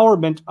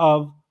empowerment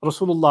of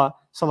Rasulullah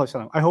sallallahu alaihi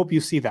wasallam. I hope you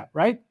see that,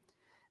 right?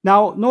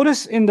 Now,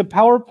 notice in the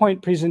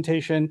PowerPoint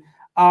presentation,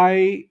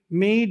 I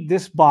made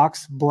this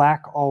box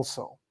black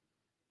also.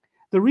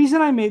 The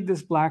reason I made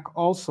this black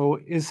also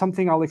is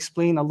something I'll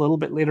explain a little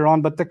bit later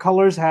on, but the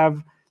colors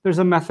there's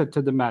a method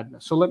to the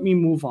madness. So let me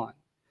move on.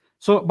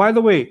 So by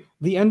the way,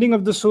 the ending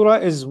of the surah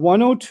is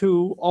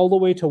 102 all the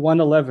way to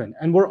 111,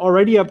 and we're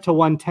already up to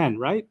 110,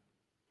 right?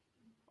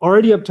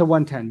 Already up to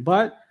 110,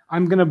 but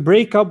I'm going to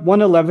break up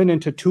 111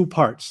 into two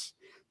parts.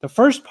 The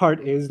first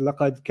part is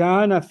لَقَدْ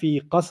كَانَ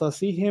فِي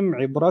قَصَصِهِمْ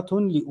عِبْرَةٌ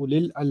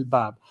لِأُولِي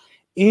الْأَلْبَابِ.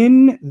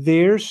 In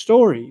their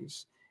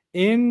stories,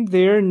 in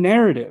their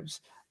narratives,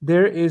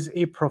 there is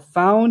a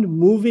profound,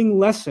 moving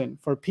lesson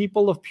for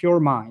people of pure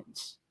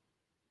minds.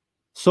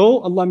 So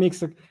Allah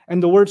makes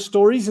and the word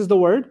stories is the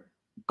word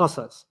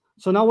qasas.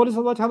 So now what is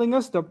Allah telling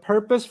us? The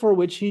purpose for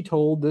which He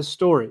told this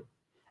story.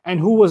 And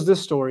who was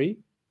this story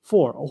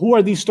for? Who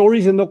are these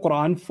stories in the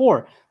Quran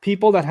for?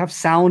 People that have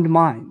sound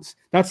minds.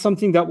 That's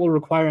something that will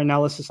require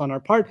analysis on our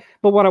part.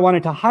 But what I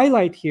wanted to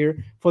highlight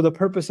here for the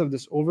purpose of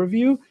this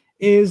overview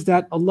is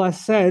that Allah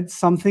said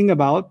something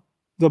about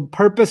the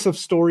purpose of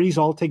stories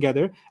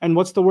altogether. And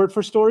what's the word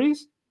for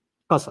stories?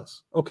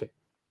 Qasas. Okay.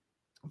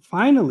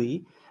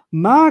 Finally,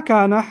 ما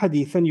كان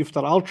حديثا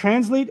يفترى. I'll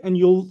translate and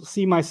you'll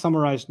see my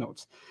summarized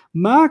notes.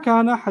 ما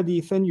كان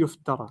حديثا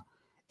يفترى.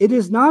 It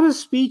is not a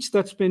speech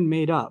that's been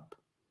made up.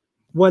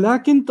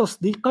 ولكن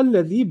تصديق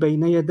الذي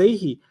بين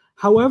يديه.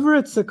 However,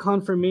 it's a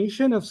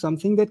confirmation of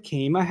something that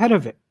came ahead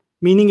of it.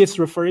 Meaning it's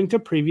referring to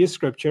previous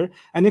scripture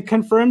and it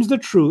confirms the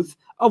truth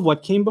of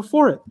what came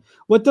before it.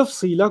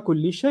 وتفصيل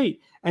كل شيء.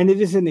 And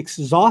it is an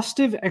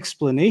exhaustive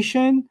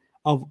explanation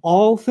of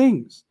all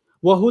things.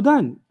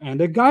 وهدى, and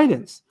a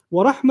guidance.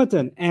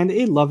 وَرَحْمَةً, and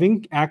a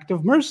loving act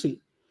of mercy.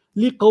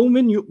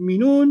 لِقَوْمٍ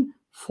يُؤْمِنُونَ,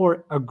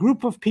 for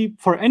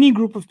any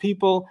group of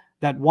people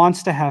that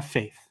wants to have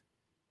faith.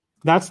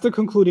 That's the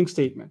concluding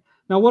statement.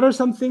 Now, what are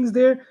some things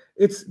there?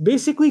 It's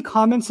basically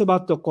comments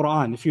about the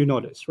Quran, if you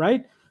notice,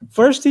 right?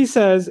 First, he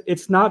says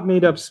it's not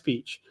made up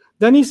speech.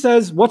 Then he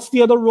says, what's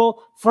the other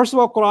rule? First of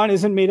all, Quran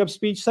isn't made up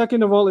speech.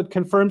 Second of all, it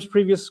confirms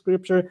previous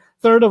scripture.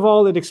 Third of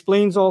all, it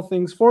explains all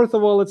things. Fourth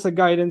of all, it's a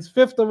guidance.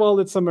 Fifth of all,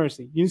 it's a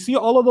mercy. You see,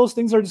 all of those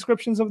things are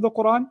descriptions of the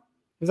Quran.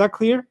 Is that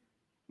clear?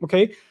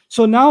 Okay.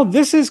 So now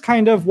this is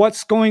kind of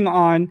what's going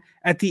on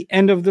at the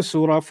end of the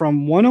surah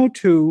from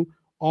 102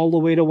 all the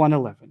way to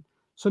 111.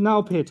 So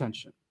now pay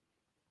attention.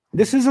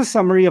 This is a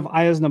summary of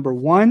ayahs number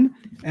 1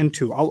 and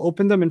 2. I'll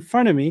open them in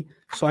front of me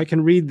so I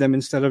can read them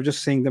instead of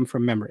just saying them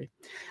from memory.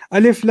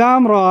 Alif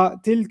Lam Ra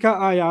Tilka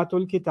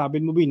Ayatul Kitab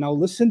al-Mubin. Now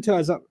listen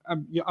to,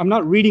 I'm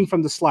not reading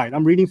from the slide,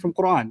 I'm reading from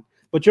Quran,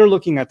 but you're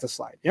looking at the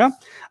slide, yeah?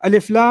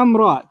 Alif Lam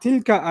Ra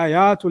Tilka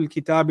Ayatul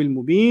Kitab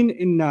al-Mubin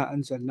Inna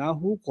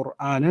Anzalnahu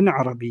Qur'anan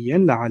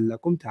Arabiyyan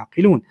La'allakum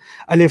Taqilun.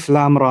 Alif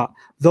Lam Ra.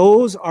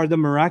 Those are the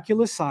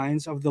miraculous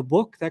signs of the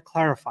book that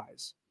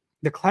clarifies,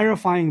 the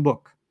clarifying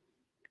book.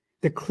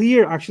 The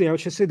clear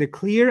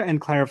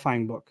and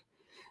clarifying book.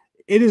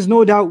 It is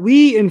no doubt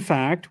we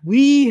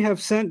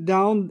have sent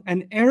down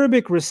an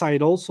Arabic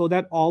recital so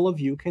that all of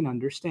you can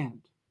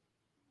understand.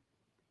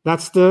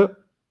 That's a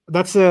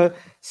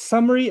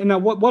summary. And now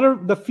what are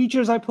the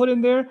features I put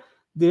in there?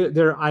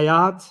 They're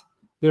ayat,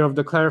 they're of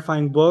the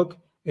clarifying book.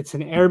 It's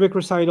an Arabic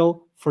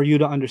recital for you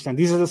to understand.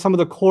 These are some of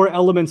the core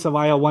elements of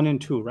ayah 1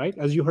 and 2, right?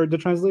 As you heard the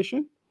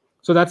translation.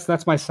 So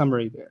that's my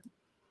summary there.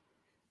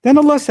 Then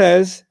Allah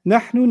says,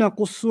 نَحْنُ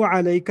نَقُصُّ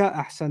عَلَيْكَ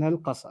أَحْسَنَ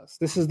الْقَصَصِ.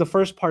 This is the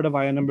first part of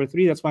ayah number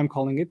 3. That's why I'm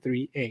calling it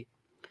 3a.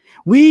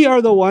 We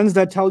are the ones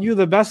that tell you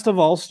the best of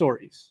all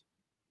stories.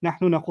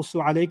 نَحْنُ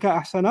نَقُصُّ عَلَيْكَ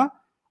أَحْسَنَ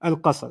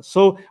الْقَصَصِ.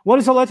 So what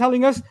is Allah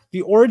telling us?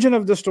 The origin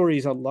of the story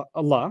is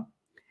Allah.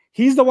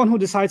 He's the one who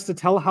decides to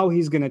tell how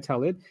He's going to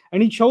tell it.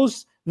 And He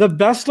chose the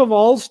best of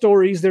all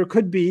stories there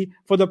could be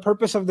for the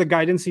purpose of the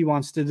guidance He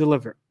wants to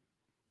deliver.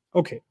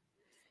 Okay.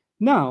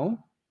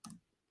 Now,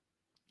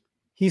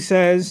 He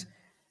says,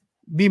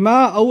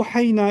 Bima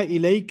awhayna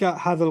ilayka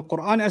hadha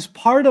al-Quran, as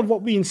part of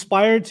what we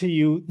inspired to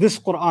you, this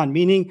Quran,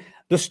 meaning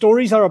the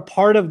stories are a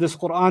part of this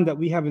Quran that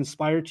we have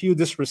inspired to you,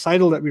 this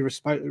recital that we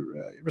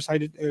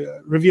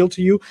revealed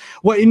to you.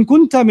 Wa in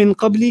kunta min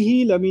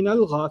qablihi lamina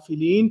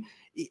al-ghafilin,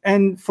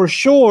 and for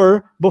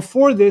sure,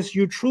 before this,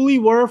 you truly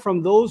were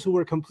from those who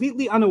were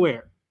completely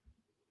unaware.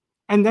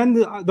 And then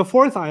the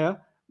fourth ayah,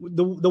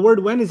 the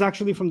word when is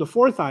actually from the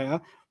fourth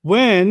ayah,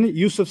 when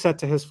Yusuf said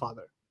to his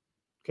father.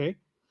 Okay.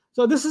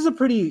 So this is a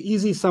pretty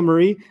easy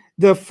summary.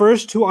 The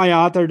first 2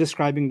 ayat are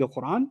describing the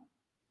Quran.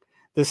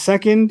 The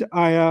second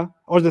ayah,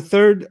 or the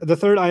third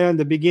ayah in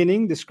the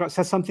beginning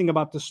says something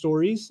about the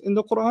stories in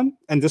the Quran,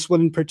 and this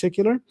one in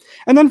particular.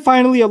 And then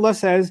finally, Allah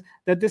says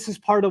that this is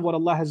part of what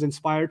Allah has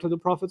inspired to the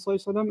Prophet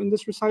ﷺ in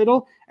this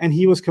recital, and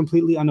he was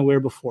completely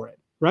unaware before it,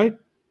 right?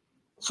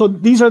 So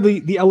these are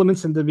the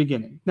elements in the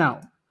beginning.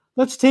 Now,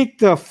 let's take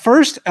the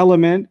first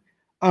element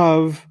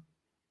of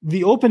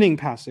the opening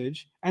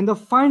passage and the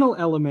final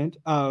element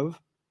of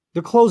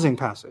the closing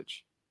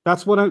passage.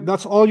 That's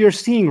all you're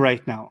seeing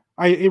right now.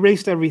 I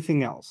erased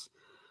everything else.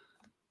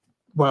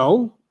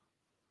 Well,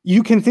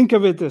 you can think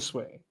of it this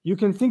way. You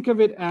can think of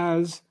it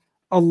as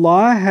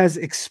Allah has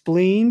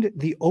explained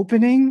the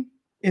opening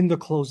in the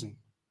closing.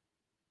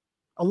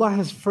 Allah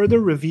has further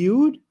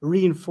reviewed,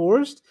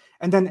 reinforced,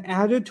 and then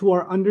added to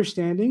our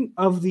understanding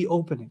of the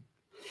opening.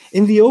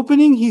 In the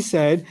opening, he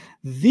said,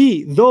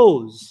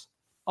 those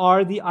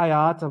are the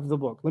ayat of the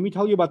book. Let me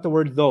tell you about the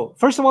word though.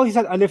 First of all, he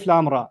said alif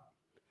lam ra.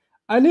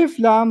 Alif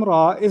lam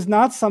ra is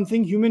not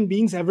something human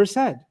beings ever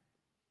said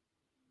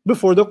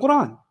before the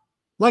Quran.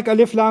 Like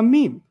alif lam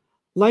mim,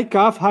 like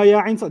kaf ha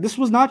ya ain. This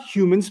was not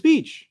human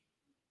speech,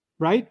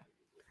 right?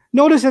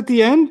 Notice at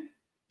the end,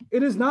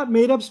 it is not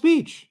made up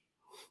speech.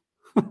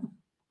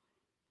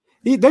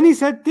 Then he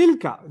said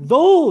tilka.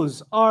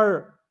 Those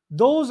are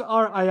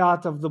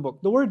ayat of the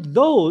book. The word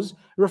those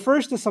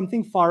refers to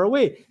something far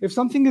away. If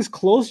something is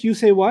close, you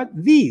say what?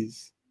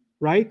 These,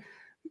 right?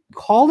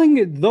 Calling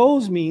it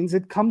those means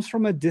it comes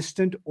from a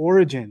distant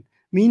origin,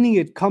 meaning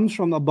it comes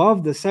from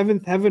above the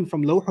seventh heaven,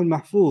 from Lawhul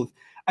Mahfuz.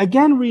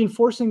 Again,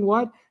 reinforcing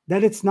what?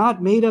 That it's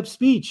not made up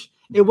speech.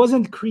 It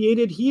wasn't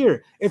created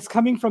here. It's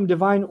coming from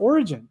divine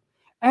origin.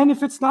 And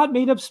if it's not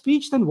made up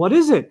speech, then what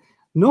is it?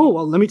 No,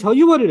 well, let me tell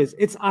you what it is.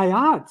 It's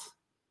ayat.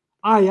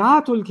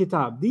 Ayatul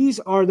Kitab. These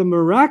are the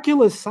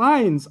miraculous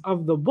signs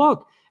of the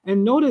book.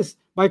 And notice,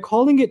 by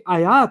calling it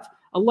ayat,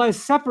 Allah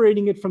is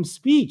separating it from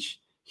speech.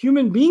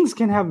 Human beings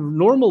can have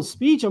normal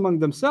speech among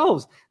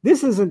themselves.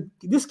 This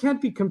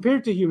can't be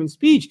compared to human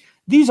speech.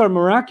 These are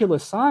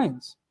miraculous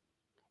signs.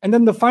 And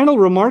then the final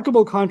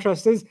remarkable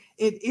contrast is,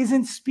 it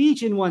isn't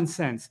speech in one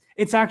sense.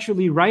 It's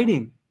actually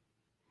writing.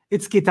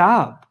 It's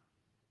kitab.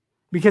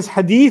 Because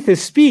hadith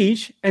is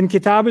speech and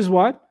kitab is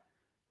what?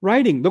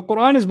 Writing. The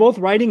Quran is both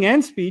writing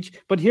and speech,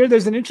 but here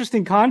there's an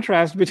interesting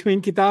contrast between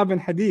kitab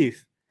and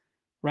hadith,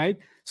 right?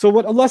 So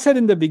what Allah said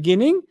in the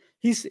beginning,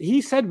 He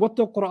said what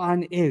the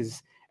Quran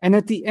is. And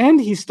at the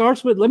end, He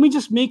starts with, let me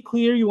just make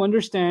clear you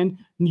understand,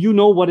 you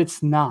know what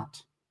it's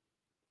not.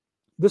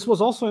 This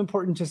was also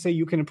important to say,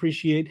 you can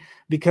appreciate,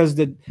 because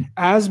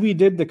as we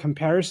did the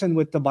comparison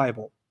with the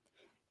Bible,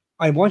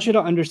 I want you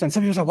to understand.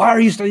 Some people say, why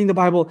are you studying the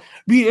Bible?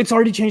 It's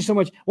already changed so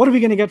much. What are we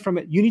going to get from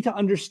it? You need to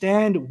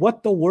understand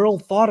what the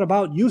world thought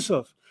about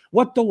Yusuf,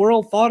 what the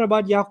world thought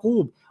about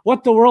Yaqub,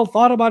 what the world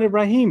thought about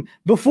Ibrahim.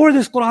 Before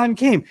this Quran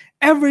came,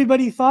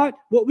 everybody thought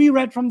what we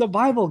read from the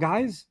Bible,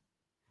 guys.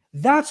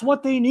 That's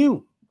what they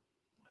knew.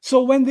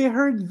 So when they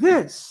heard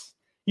this,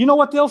 you know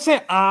what they'll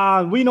say?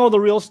 We know the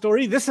real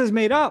story. This is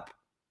made up.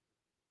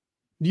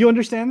 Do you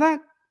understand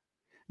that?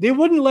 They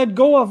wouldn't let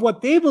go of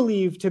what they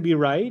believe to be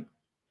right.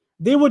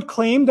 They would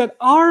claim that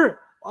our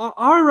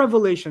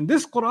revelation,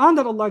 this Quran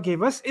that Allah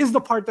gave us, is the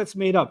part that's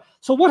made up.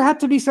 So what had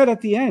to be said at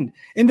the end?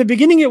 In the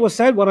beginning it was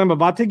said, what I'm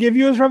about to give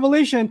you is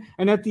revelation.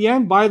 And at the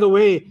end, by the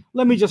way,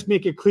 let me just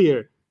make it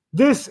clear.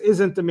 This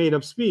isn't the made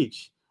up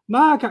speech.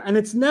 And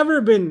it's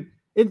never been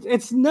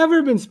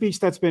speech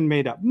that's been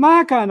made up.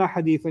 Ma kana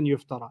hadithan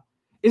yuftara.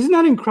 Isn't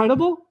that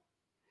incredible?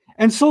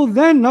 And so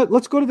then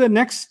let's go to the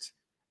next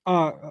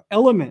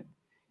element.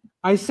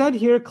 I said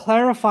here,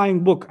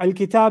 clarifying book,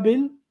 al-kitab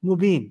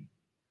al-mubin.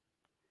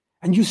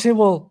 And you say,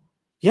 well,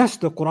 yes,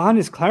 the Quran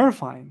is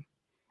clarifying.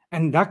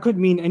 And that could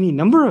mean any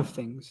number of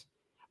things.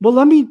 Well,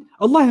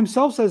 Allah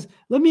Himself says,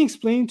 let me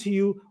explain to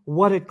you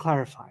what it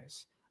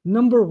clarifies.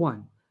 Number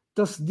one,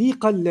 تصديق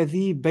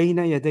الذي بين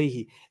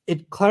يديه.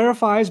 It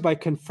clarifies by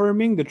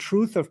confirming the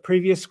truth of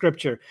previous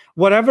scripture.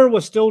 Whatever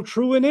was still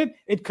true in it,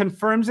 it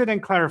confirms it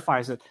and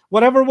clarifies it.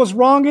 Whatever was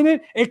wrong in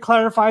it, it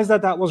clarifies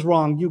that was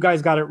wrong. You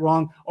guys got it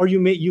wrong, or you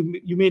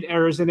made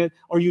errors in it,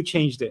 or you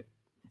changed it.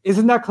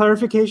 Isn't that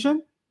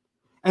clarification?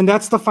 And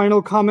that's the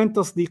final comment,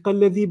 تصديق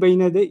الذي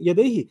بين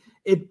يديه.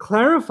 It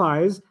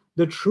clarifies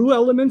the true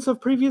elements of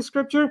previous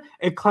scripture.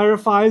 It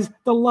clarifies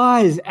the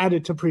lies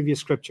added to previous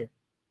scripture.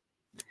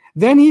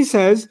 Then he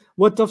says,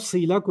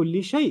 وَتَفْصِيلَ كُلِّ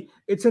شَيْءٍ.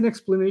 It's an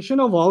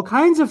explanation of all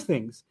kinds of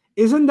things.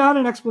 Isn't that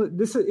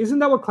isn't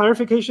that what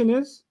clarification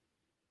is?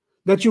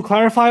 That you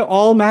clarify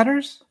all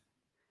matters?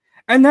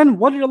 And then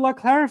what did Allah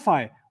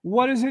clarify?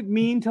 What does it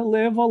mean to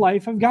live a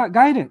life of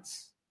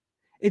guidance?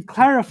 It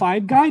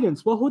clarified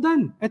guidance.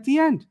 وَهُدًى at the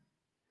end.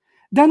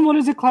 Then what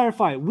does it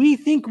clarify? We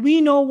think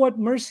we know what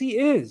mercy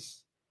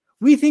is.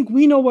 We think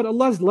we know what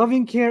Allah's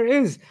loving care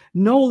is.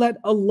 No, let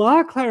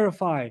Allah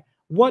clarify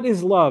what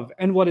is love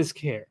and what is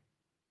care.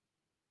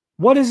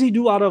 What does He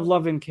do out of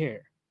love and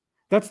care?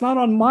 That's not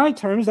on my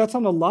terms, that's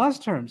on Allah's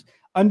terms.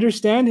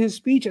 Understand His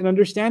speech and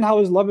understand how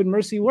His love and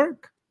mercy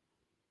work.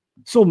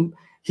 So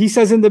He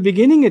says in the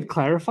beginning it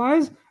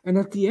clarifies, and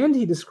at the end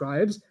He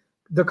describes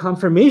the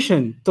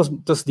confirmation,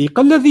 تصديق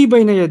الذي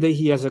بين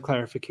يديه as a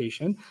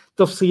clarification,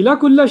 تفصيل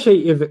كل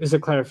شيء is a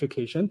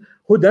clarification,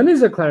 hudan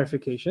is a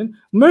clarification,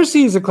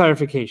 mercy is a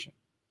clarification,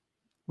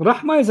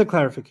 rahmah is a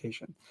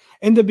clarification.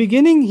 In the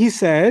beginning he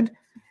said,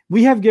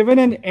 we have given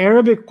an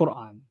Arabic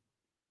Quran.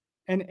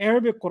 An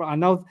Arabic Quran.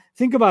 Now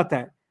think about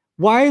that.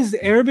 Why is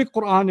the Arabic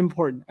Quran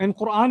important? And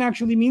Quran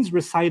actually means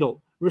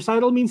recital.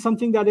 Recital means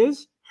something that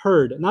is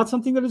heard, not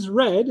something that is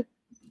read.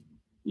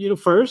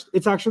 First,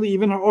 it's actually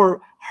even or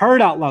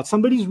heard out loud.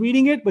 Somebody's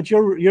reading it, but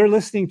you're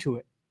listening to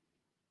it.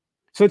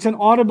 So it's an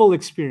audible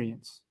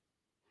experience.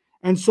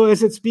 And so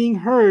as it's being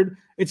heard,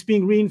 it's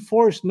being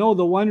reinforced. No,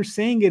 the one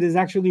saying it is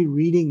actually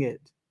reading it,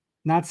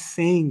 not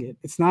saying it.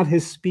 It's not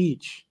his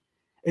speech.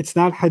 It's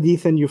not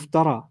hadith and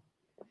yuftara.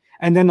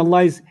 And then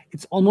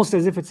it's almost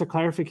as if it's a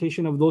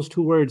clarification of those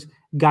two words,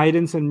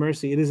 guidance and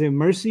mercy. It is a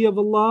mercy of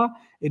Allah.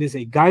 It is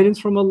a guidance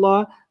from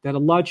Allah that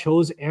Allah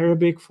chose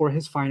Arabic for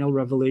His final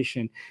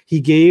revelation. He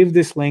gave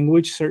this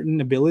language certain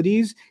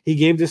abilities. He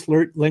gave this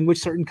language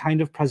certain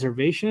kind of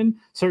preservation,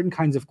 certain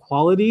kinds of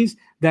qualities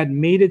that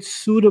made it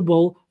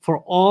suitable for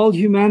all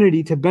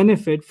humanity to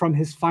benefit from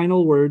His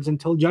final words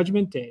until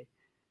Judgment Day.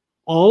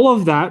 All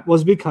of that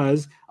was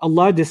because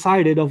Allah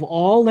decided of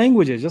all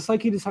languages, just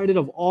like He decided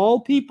of all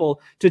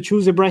people to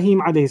choose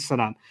Ibrahim alayhi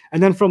salam.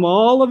 And then from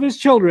all of His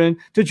children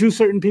to choose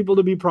certain people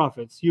to be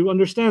prophets. You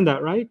understand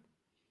that, right?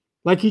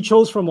 Like He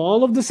chose from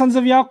all of the sons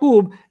of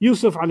Yaqub,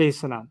 Yusuf alayhi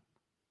salam.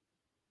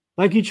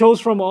 Like He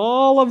chose from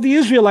all of the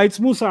Israelites,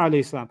 Musa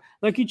alayhi salam.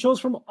 Like He chose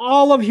from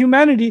all of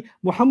humanity,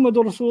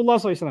 Muhammadur Rasulullah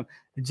sallallahu alaihi wasallam.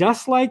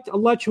 Just like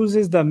Allah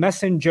chooses the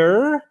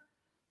messenger,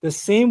 the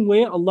same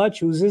way Allah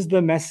chooses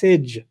the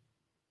message.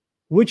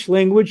 Which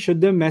language should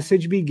the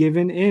message be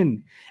given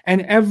in?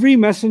 And every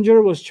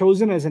messenger was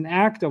chosen as an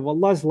act of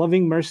Allah's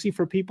loving mercy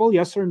for people,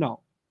 yes or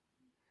no?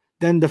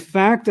 Then the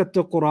fact that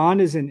the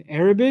Quran is in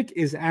Arabic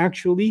is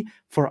actually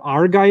for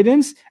our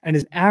guidance and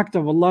is an act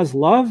of Allah's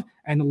love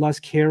and Allah's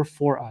care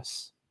for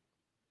us.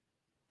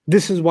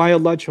 This is why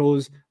Allah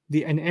chose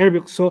an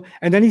Arabic. So,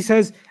 and then He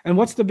says, and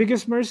what's the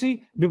biggest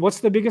mercy? What's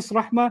the biggest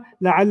rahmah?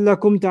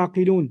 لَعَلَّكُمْ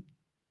تَعْقِلُونَ.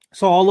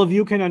 So all of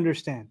you can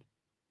understand.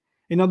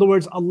 In other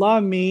words, Allah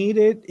made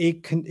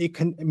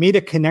made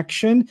a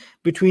connection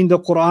between the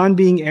Quran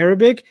being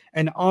Arabic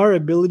and our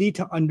ability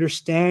to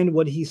understand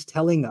what He's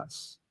telling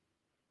us.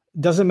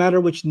 It doesn't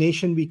matter which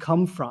nation we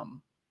come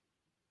from.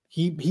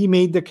 He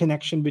made the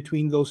connection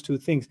between those two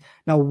things.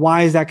 Now,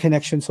 why is that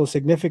connection so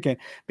significant?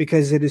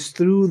 Because it is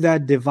through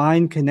that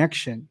divine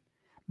connection,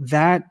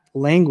 that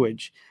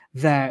language,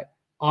 that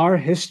our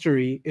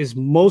history is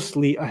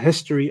mostly a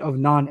history of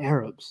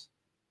non-Arabs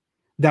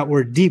that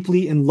were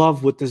deeply in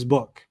love with this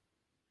book.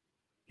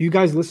 You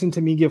guys listen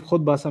to me give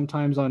khutbah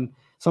sometimes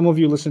some of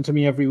you listen to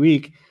me every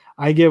week.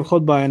 I give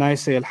khutbah and I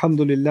say,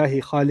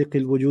 Alhamdulillahi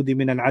khaliqil wujudi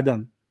min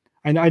al-adam.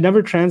 I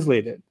never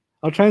translate it.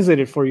 I'll translate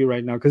it for you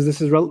right now because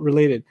this is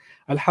related.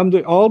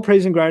 Alhamdulillah, all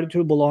praise and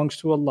gratitude belongs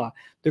to Allah,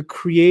 the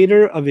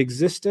creator of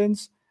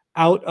existence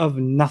out of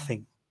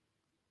nothing.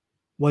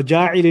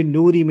 وَجَاعِلِ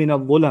النُّورِ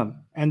مِنَ الظُّلَمِ,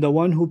 and the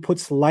one who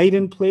puts light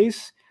in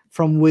place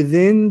from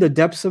within the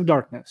depths of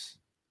darkness.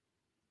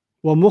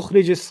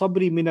 وَمُخْرِجِ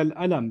الصَّبْرِ مِنَ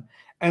الْأَلَمِ,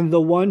 and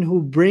the one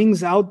who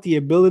brings out the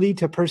ability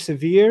to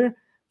persevere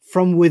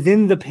from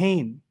within the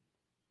pain.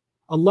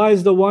 Allah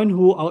is the one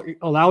who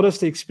allowed us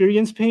to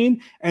experience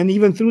pain, and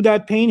even through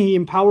that pain, He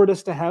empowered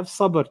us to have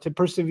sabr, to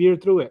persevere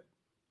through it.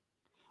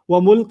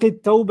 وَمُلْقِ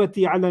التَّوْبَةِ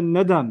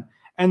عَلَى النَّدَمِ,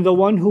 and the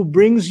one who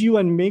brings you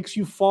and makes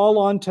you fall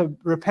onto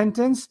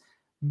repentance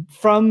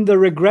from the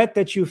regret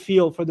that you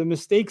feel for the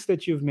mistakes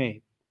that you've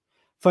made.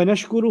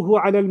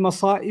 فَنَشْكُرُهُ عَلَى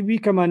الْمَصَائِبِ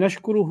كَمَا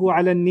نَشْكُرُهُ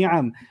عَلَى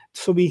النِّعَمِ.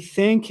 So we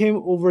thank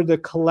Him over the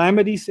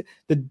calamities,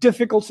 the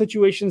difficult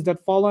situations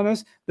that fall on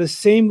us, the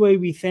same way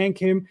we thank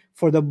Him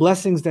for the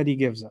blessings that He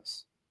gives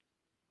us.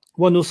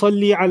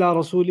 وَنُصَلِّي عَلَى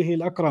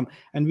رَسُولِهِ الْأَكْرَمِ,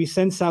 and we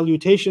send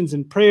salutations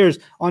and prayers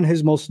on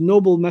His most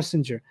noble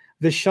messenger,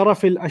 the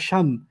Sharaf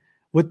al-Asham,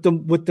 with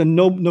the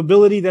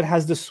nobility that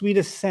has the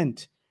sweetest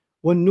scent,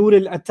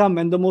 وَالنُّورِ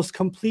الْأَتَمِ, and the most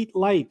complete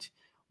light,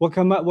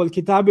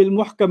 وَالْكِتَابِ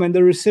الْمُحْكَمِ, and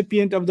the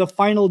recipient of the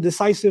final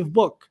decisive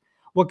book,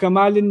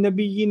 وَكَمَالِ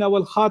النَّبِيِّينَ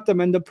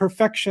وَالْخَاتَمِ, and the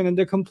perfection and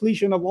the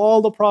completion of all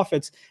the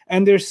prophets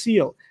and their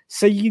seal,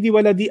 Sayyidi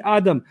waladi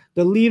Adam,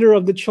 the leader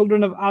of the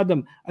children of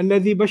Adam,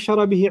 الَّذِي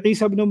بَشَّرَ بِهِ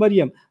عِيسَى ibn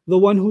Maryam, the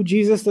one who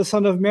Jesus the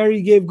son of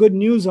Mary gave good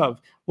news of,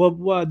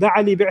 وَدَعَ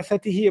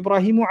لِبِعْثَتِهِ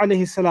إِبْرَاهِيمُ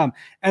عَلَيْهِ السَّلَامُ,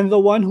 and the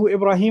one who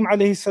Ibrahim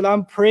alayhi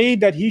salam prayed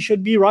that he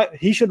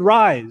should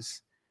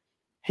rise.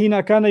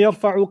 حين كان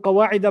يرفع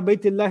قواعد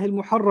بيت الله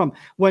المحرم,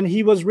 when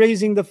he was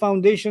raising the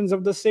foundations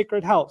of the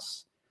sacred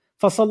house.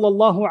 فصلى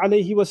الله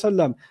عليه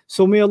وسلم.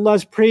 So may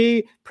Allah's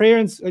prayer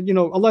and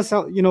Allah's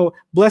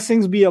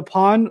blessings be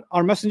upon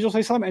our Messenger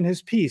ﷺ and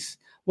his peace.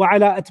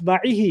 وعلى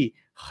أتباعه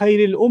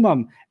خير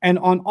الأمم, and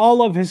on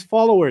all of his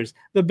followers,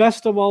 the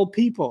best of all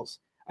peoples.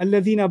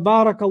 الذين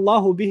بارك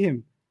الله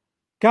بهم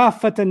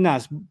كافة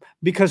الناس,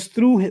 because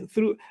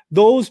through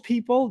those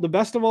people, the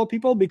best of all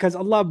people, because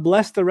Allah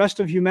blessed the rest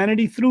of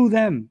humanity through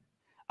them.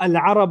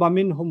 العرب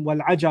منهم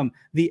والعجم,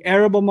 the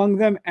Arab among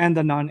them and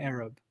the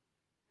non-Arab.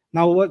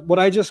 Now, what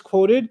I just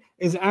quoted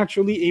is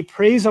actually a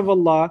praise of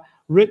Allah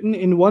written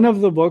in one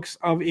of the books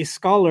of a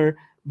scholar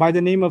by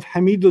the name of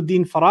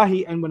Hamiduddin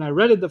Farahi. And when I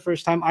read it the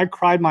first time, I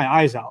cried my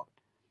eyes out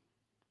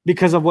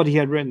because of what he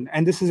had written.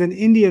 And this is an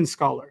Indian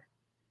scholar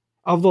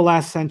of the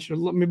last century,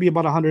 maybe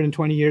about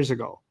 120 years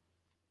ago.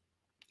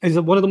 He's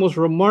one of the most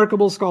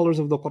remarkable scholars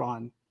of the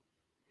Quran.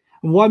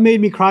 What made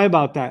me cry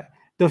about that?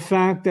 The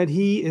fact that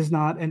he is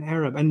not an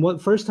Arab.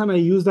 And first time I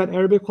used that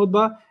Arabic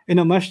khutbah in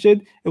a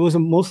masjid, it was a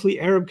mostly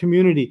Arab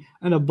community.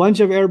 And a bunch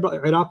of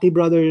Iraqi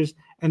brothers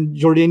and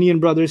Jordanian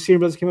brothers, Syrian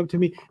brothers came up to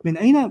me. من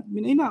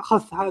أين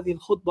أخذت هذه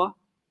الخطبة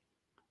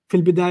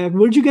في البداية?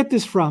 Where'd you get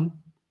this from?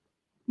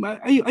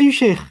 أي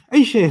شيخ?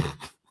 أي شيخ?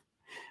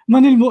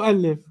 من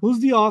المؤلف? Who's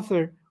the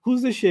author?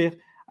 Who's the sheikh?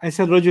 I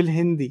said, رجل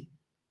Hindi.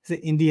 He's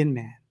an Indian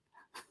man.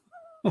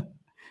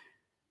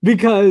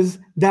 Because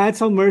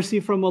that's a mercy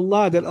from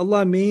Allah, that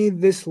Allah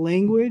made this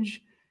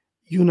language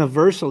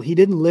universal. He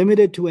didn't limit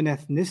it to an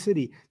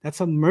ethnicity. That's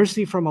a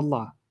mercy from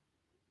Allah.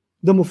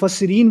 The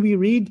Mufassirin we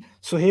read,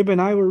 Suhaib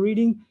and I were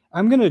reading,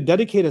 I'm going to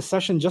dedicate a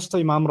session just to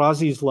Imam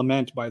Razi's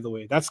lament, by the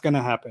way. That's going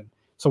to happen.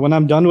 So when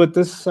I'm done with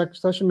this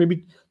session,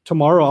 maybe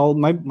tomorrow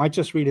I might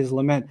just read his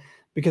lament.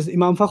 Because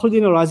Imam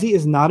Fakhruddin al-Razi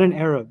is not an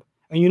Arab.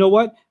 And you know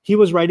what? He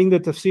was writing the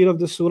tafsir of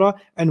the surah.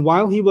 And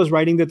while he was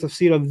writing the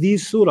tafsir of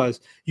these surahs,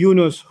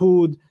 Yunus,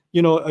 Hud,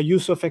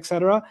 Yusuf,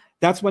 etc.,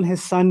 that's when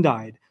his son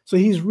died. So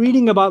he's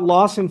reading about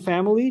loss in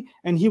family,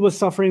 and he was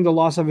suffering the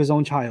loss of his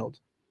own child.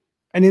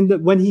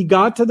 And when he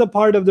got to the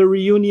part of the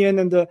reunion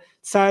and the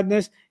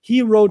sadness,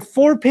 he wrote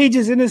 4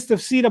 pages in his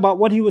tafsir about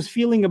what he was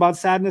feeling about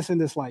sadness in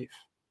this life.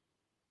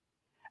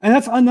 And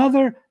that's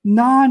another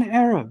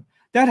non-Arab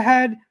that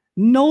had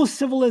no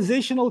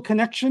civilizational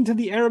connection to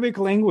the Arabic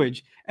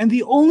language. And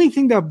the only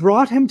thing that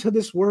brought him to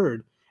this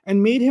word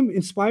and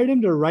inspired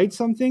him to write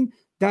something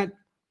that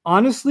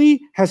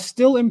honestly has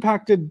still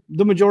impacted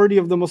the majority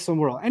of the Muslim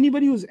world.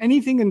 Anybody who's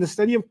anything in the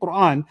study of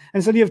Quran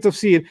and study of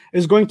tafsir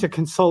is going to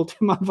consult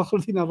Imam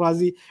Fakhruddin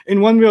al-Razi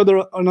in one way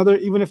or another,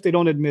 even if they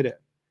don't admit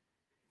it.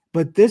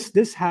 But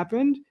this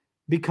happened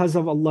because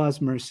of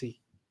Allah's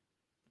mercy.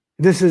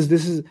 This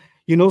is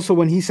so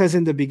when he says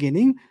in the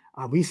beginning,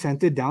 we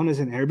sent it down as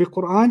an Arabic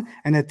Quran,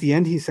 and at the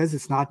end he says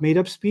it's not made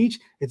up speech,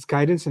 it's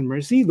guidance and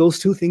mercy. Those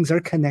two things are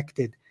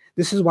connected.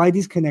 This is why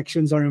these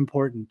connections are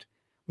important.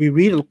 We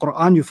read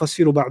Al-Quran,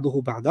 yufassiru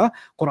ba'duhu ba'da.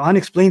 Quran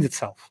explains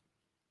itself.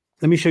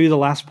 Let me show you the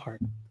last part.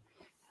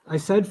 I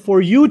said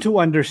for you to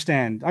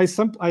understand.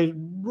 I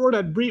wrote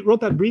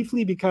that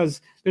briefly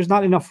because there's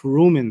not enough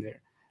room in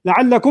there.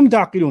 لَعَلَّكُمْ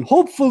تَعْقِلُونَ.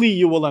 Hopefully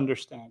you will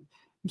understand.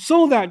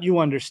 So that you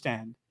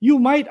understand. You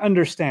might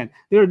understand.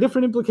 There are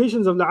different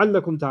implications of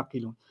لَعَلَّكُمْ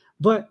تَعْقِلُونَ.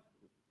 But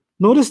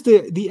notice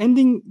the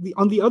ending,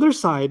 on the other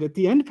side, at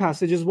the end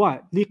passage is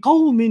what?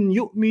 لِقَوْمٍ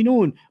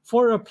يُؤْمِنُونَ.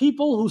 For a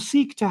people who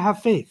seek to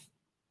have faith.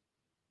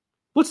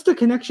 What's the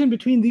connection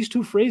between these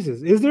two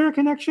phrases? Is there a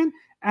connection?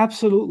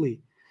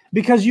 Absolutely.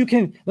 Because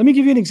let me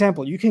give you an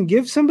example. You can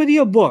give somebody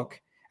a book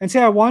and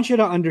say, I want you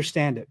to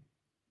understand it.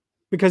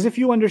 Because if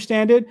you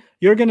understand it,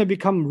 you're going to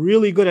become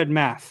really good at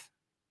math.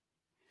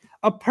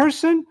 A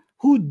person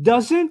who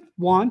doesn't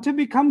want to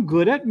become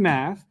good at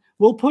math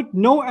will put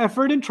no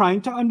effort in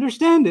trying to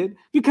understand it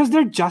because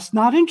they're just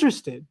not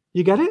interested.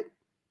 You get it?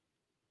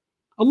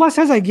 Allah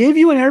says, I gave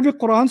you an Arabic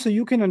Quran so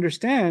you can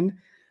understand,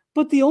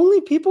 but the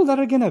only people that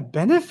are going to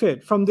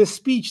benefit from this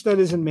speech that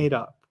isn't made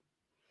up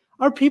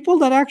are people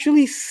that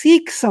actually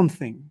seek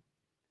something.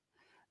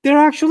 They're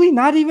actually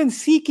not even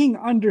seeking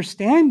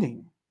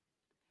understanding.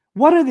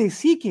 What are they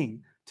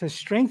seeking? To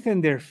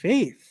strengthen their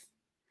faith.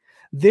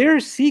 They're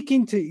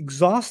seeking to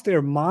exhaust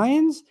their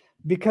minds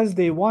because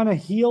they want to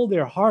heal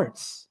their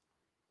hearts.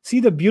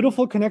 See the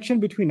beautiful connection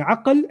between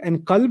aql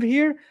and qalb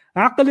here?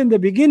 Aql in the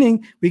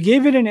beginning, we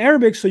gave it in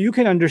Arabic so you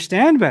can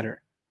understand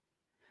better.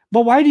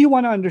 But why do you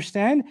want to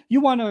understand?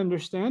 You want to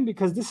understand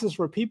because this is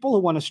for people who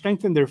want to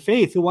strengthen their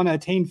faith, who want to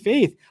attain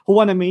faith, who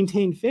want to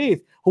maintain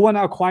faith, who want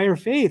to acquire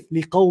faith.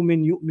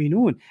 لِقَوْمٍ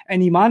يُؤْمِنُونَ.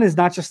 And iman is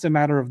not just a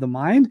matter of the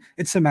mind,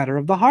 it's a matter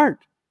of the heart.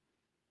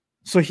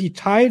 So he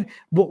tied,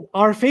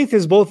 our faith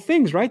is both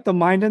things, right? The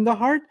mind and the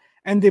heart,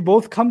 and they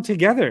both come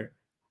together.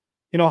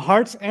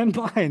 Hearts and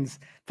minds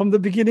from the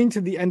beginning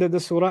to the end of the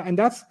surah. And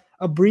that's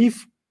a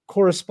brief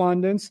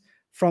correspondence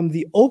from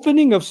the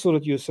opening of Surah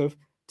Yusuf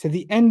to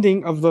the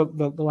ending of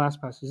the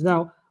last passage.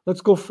 Now, let's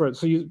go further.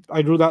 So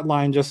I drew that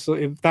line just so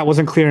if that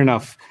wasn't clear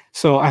enough.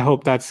 So I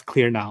hope that's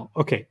clear now.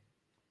 Okay.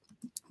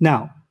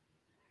 Now,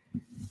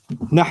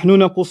 نَحْنُ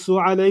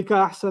نَقُصُّ عَلَيْكَ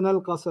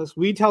أَحْسَنَ الْقَصَصِ.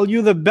 We tell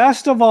you the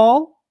best of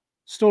all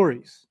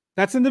stories.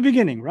 That's in the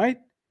beginning, right?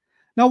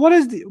 Now, what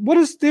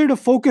is there to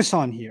focus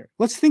on here?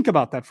 Let's think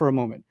about that for a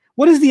moment.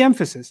 What is the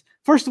emphasis?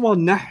 First of all,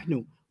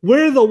 nahnu.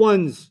 We're the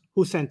ones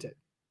who sent it.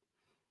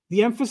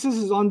 The emphasis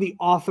is on the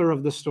author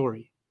of the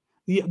story.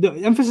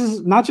 The emphasis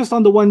is not just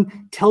on the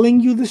one telling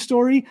you the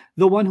story,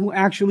 the one who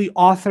actually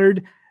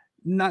authored,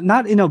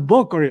 not in a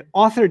book or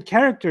authored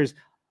characters,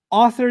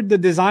 authored the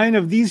design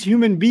of these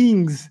human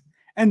beings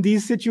and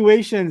these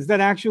situations that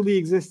actually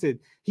existed.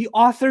 He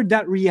authored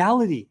that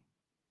reality.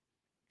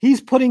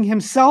 He's putting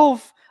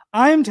himself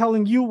I'm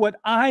telling you what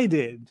I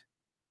did.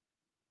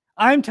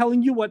 I'm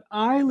telling you what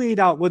I laid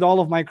out with all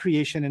of my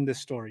creation in this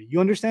story. You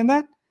understand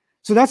that?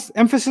 So that's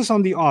emphasis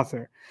on the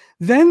author.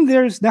 Then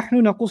there's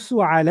نحن نقص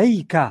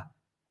عليك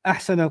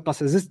أحسن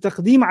القصص. This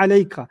تقديم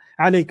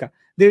عليك.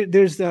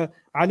 There's the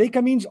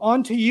عليك means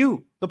onto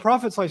you, the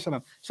Prophet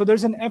ﷺ. So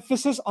there's an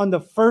emphasis on the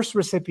first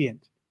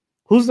recipient.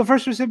 Who's the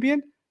first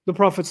recipient? The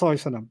Prophet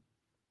ﷺ.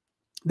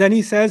 Then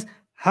he says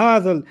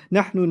هذا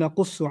نحن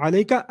نقص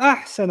عليك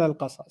أحسن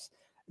القصص.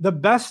 The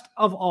best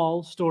of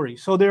all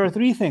stories. So there are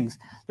three things.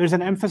 There's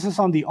an emphasis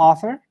on the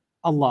author,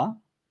 Allah.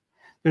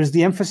 There's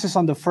the emphasis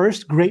on the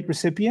first great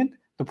recipient,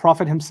 the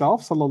Prophet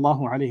himself,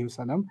 sallallahu alaihi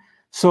wasallam.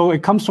 So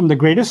it comes from the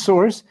greatest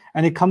source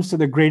and it comes to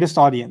the greatest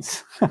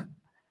audience,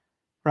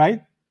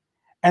 right?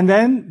 And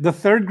then the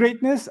third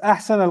greatness,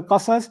 ahsan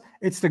al-qasas,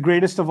 it's the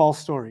greatest of all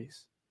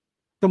stories,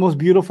 the most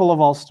beautiful of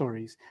all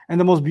stories, and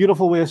the most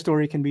beautiful way a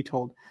story can be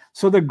told.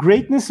 So the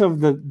greatness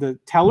of the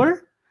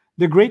teller,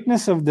 the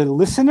greatness of the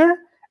listener,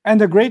 and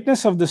the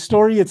greatness of the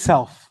story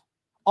itself.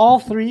 All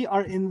three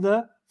are in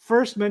the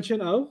first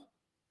mention of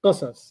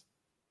qasas.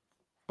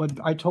 But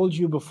I told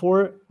you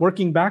before,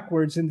 working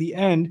backwards in the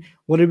end,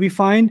 what did we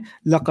find?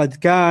 لَقَدْ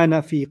كَانَ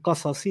فِي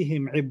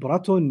قَصَصِهِمْ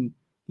عِبْرَةٌ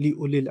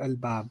لِأُولِي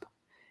الْأَلْبَابِ.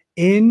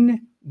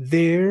 In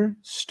their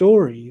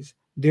stories,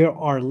 there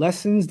are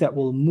lessons that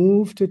will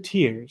move to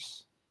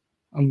tears.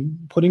 I'm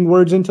putting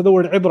words into the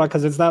word ibra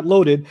because it's not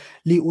loaded.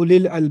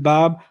 لِأُولِي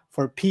الْأَلْبَابِ,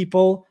 for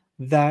people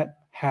that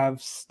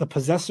have the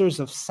possessors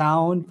of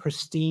sound,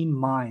 pristine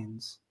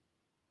minds.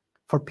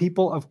 For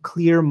people of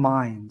clear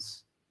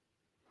minds.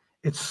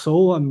 It's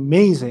so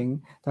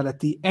amazing that at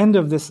the end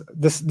of this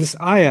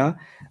ayah,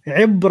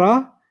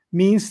 ibra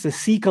means to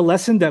seek a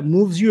lesson that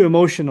moves you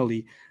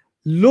emotionally.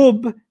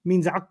 Lub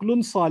means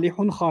aqlun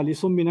salihun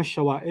khalisun min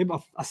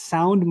ash-shawa'ib, a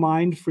sound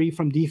mind free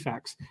from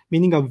defects,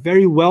 meaning a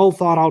very well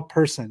thought out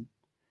person.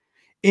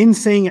 In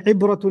saying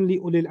ibratun li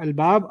ulil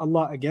albab,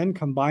 Allah again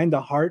combined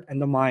the heart and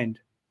the mind.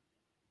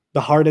 The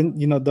heart and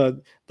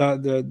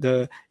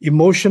the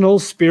emotional,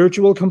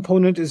 spiritual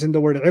component is in the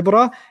word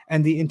ibra,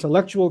 and the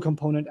intellectual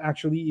component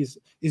actually is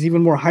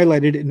even more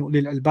highlighted in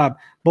ulil albab.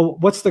 But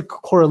what's the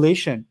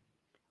correlation?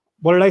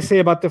 What did I say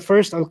about the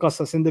first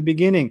al-qasas in the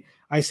beginning?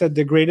 I said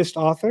the greatest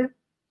author,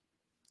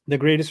 the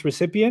greatest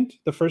recipient,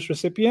 the first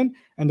recipient,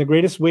 and the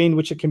greatest way in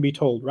which it can be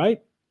told,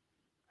 right?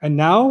 And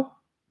now,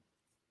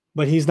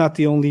 but he's not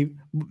the only,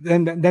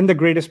 then the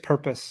greatest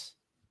purpose.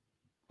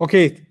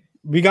 Okay,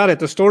 we got it.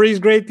 The story is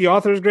great, the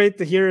author is great,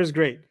 the hearer is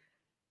great.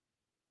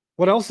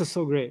 What else is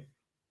so great?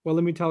 Well,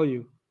 let me tell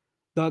you.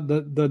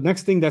 The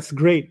next thing that's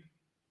great,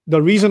 the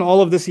reason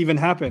all of this even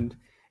happened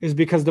is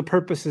because the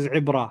purpose is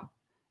ibra.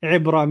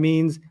 Ibra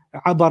means,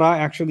 abara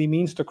actually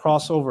means to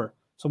cross over.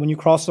 So when you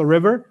cross a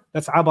river,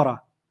 that's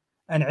abara.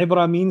 And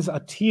ibra means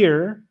a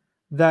tear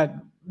that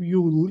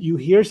you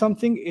hear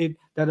something,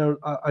 that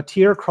a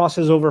tear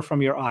crosses over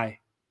from your eye.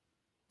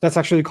 That's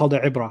actually called a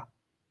ibra.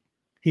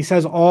 He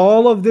says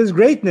all of this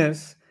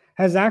greatness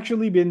has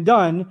actually been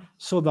done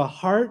so the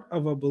heart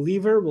of a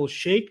believer will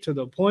shake to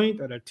the point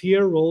that a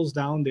tear rolls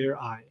down their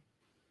eye.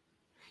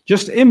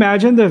 Just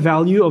imagine the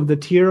value of the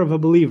tear of a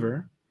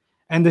believer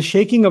and the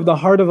shaking of the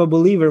heart of a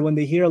believer when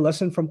they hear a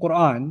lesson from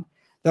Quran,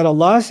 that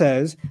Allah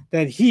says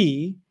that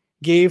He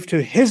gave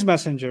to His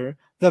messenger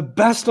the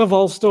best of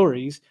all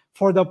stories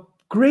for the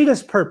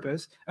greatest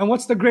purpose. And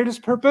what's the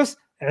greatest purpose?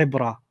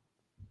 Ibra.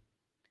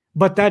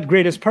 But that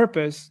greatest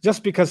purpose,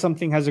 just because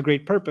something has a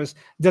great purpose,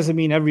 doesn't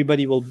mean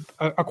everybody will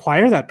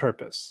acquire that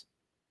purpose.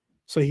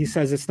 So he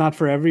says it's not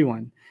for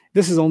everyone.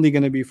 This is only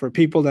going to be for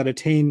people that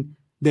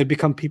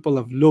become people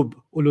of lub,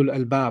 ulul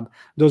albab.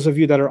 Those of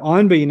you that are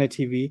on Bayina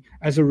TV,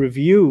 as a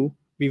review,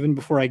 even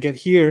before I get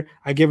here,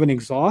 I give an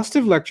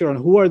exhaustive lecture on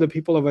who are the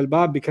people of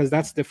albab, because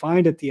that's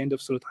defined at the end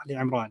of Surah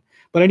Al-Imran.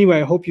 But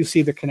anyway, I hope you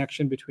see the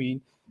connection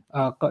between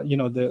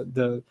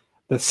the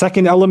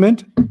second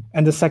element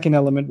and the second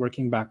element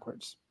working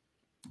backwards.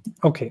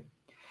 Okay,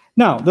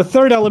 now the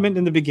third element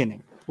in the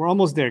beginning. We're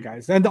almost there,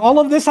 guys. And all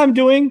of this I'm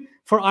doing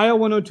for ayah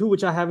 102,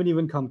 which I haven't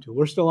even come to.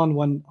 We're still on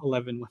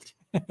 111,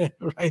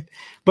 right?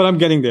 But I'm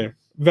getting there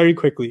very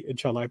quickly,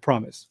 inshallah, I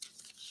promise.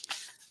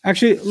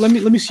 Actually, let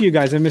me see you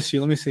guys. I miss you.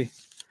 Let me see.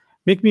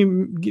 Give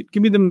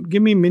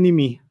me mini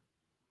me.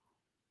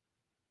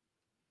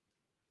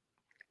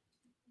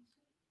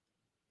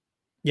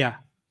 Yeah,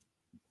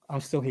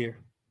 I'm still here.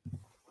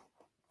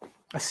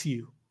 I see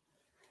you.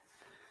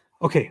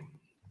 Okay.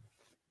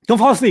 Don't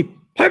fall asleep.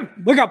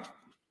 Wake up.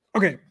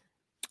 Okay.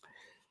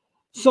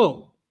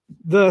 So,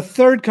 the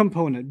third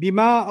component.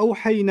 بِمَا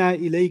أَوْحَيْنَا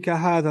إِلَيْكَ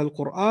هَذَا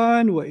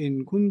الْقُرْآنِ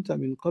وَإِن كُنْتَ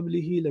مِنْ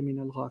قَبْلِهِ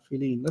لَمِنَ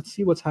الْغَافِلِينَ. Let's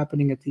see what's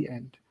happening at the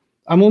end.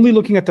 I'm only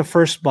looking at the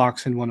first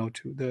box in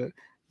 102,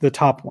 the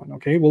top one.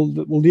 Okay,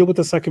 we'll deal with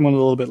the second one a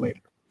little bit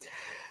later.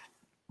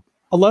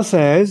 Allah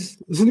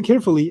says, listen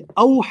carefully,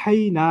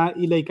 أَوْحَيْنَا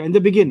إِلَيْكَ, in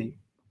the beginning,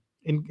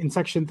 in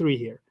section 3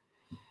 here.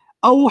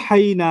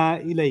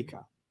 أَوْحَيْنَا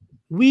إِلَيْكَ.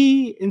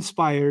 We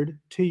inspired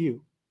to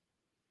you.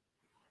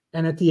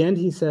 And at the end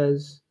he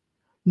says,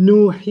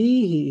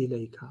 Nuhihi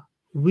ilayka.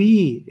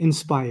 We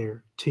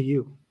inspire to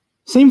you.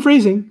 Same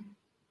phrasing,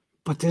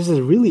 but there's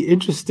a really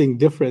interesting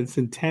difference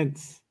in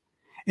tense.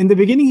 In the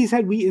beginning, he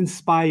said, we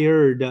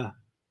inspired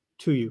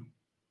to you.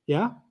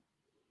 Yeah?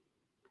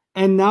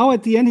 And now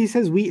at the end, he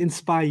says, we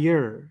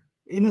inspire.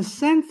 In a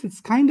sense,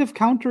 it's kind of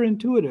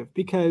counterintuitive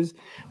because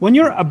when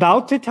you're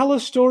about to tell a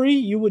story,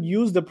 you would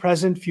use the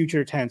present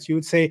future tense. You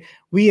would say,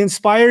 we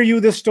inspire you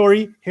this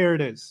story, here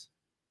it is.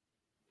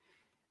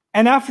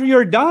 And after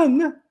you're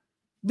done,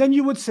 then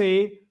you would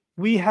say,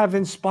 we have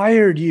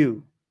inspired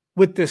you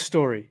with this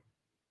story.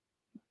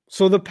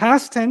 So the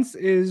past tense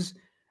is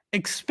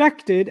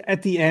expected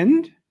at the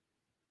end,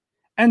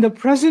 and the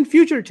present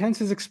future tense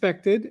is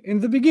expected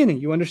in the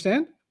beginning. You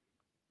understand?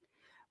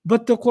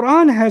 But the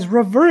Quran has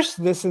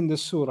reversed this in the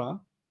surah,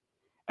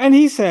 and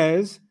he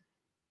says,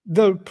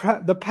 the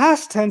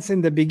past tense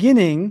in the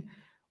beginning,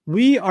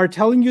 we are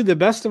telling you the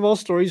best of all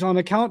stories on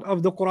account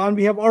of the Quran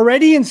we have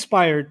already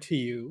inspired to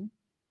you.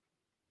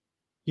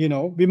 You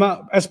know,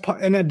 as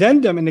an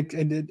addendum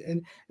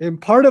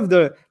and part of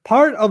the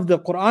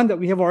Quran that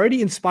we have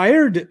already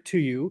inspired to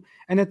you.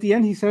 And at the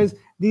end, he says,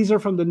 these are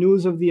from the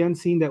news of the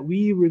unseen that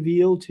we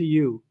reveal to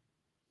you.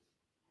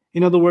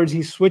 In other words,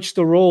 he switched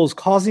the roles,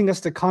 causing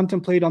us to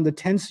contemplate on the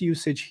tense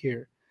usage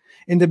here.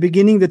 In the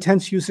beginning, the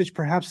tense usage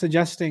perhaps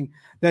suggesting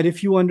that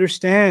if you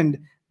understand,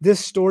 this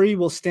story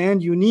will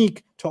stand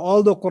unique to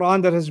all the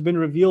Quran that has been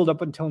revealed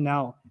up until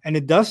now. And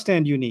it does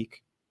stand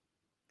unique.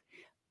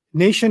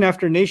 Nation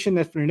after nation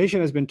after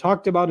nation has been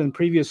talked about in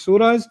previous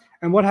surahs.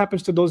 And what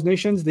happens to those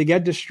nations? They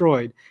get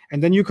destroyed.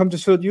 And then you come to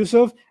Surah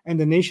Yusuf, and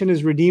the nation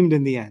is redeemed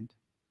in the end.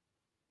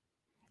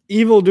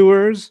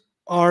 Evildoers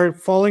are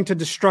falling to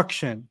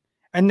destruction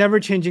and never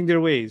changing their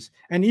ways.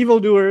 And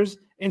evildoers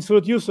in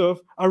Surah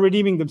Yusuf are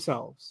redeeming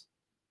themselves.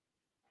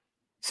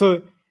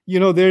 So, you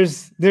know,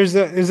 there's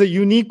a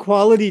unique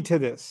quality to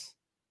this.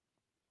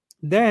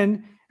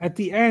 Then at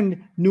the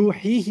end,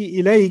 nuhihi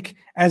ilayk,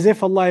 as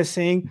if Allah is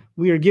saying,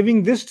 we are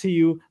giving this to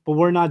you, but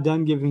we're not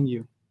done giving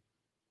you.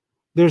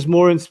 There's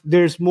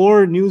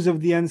more news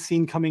of the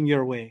unseen coming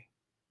your way.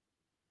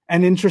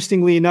 And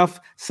interestingly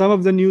enough, some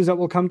of the news that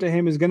will come to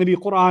him is going to be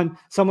Quran.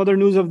 Some other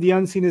news of the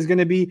unseen is going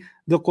to be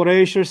the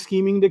Quraysh are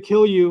scheming to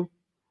kill you.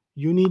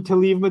 You need to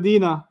leave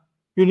Medina.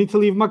 You need to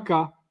leave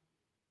Mecca.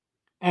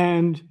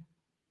 And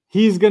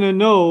he's going to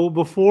know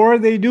before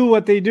they do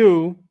what they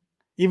do,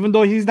 even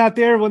though he's not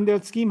there when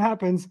that scheme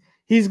happens,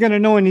 he's going to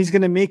know and he's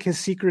going to make his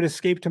secret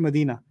escape to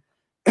Medina.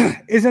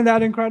 Isn't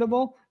that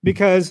incredible?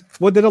 Because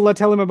what did Allah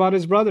tell him about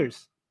his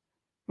brothers?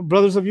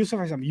 Brothers of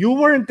Yusuf. You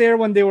weren't there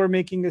when they were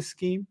making this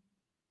scheme.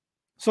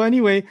 So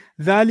anyway,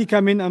 ذَلِكَ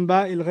مِنْ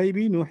أَنْبَاءِ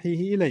الْغَيْبِ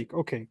نُوحِيهِ إِلَيْكَ.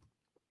 Okay.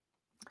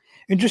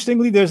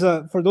 Interestingly,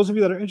 for those of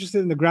you that are interested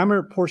in the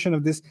grammar portion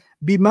of this,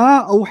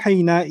 بِمَا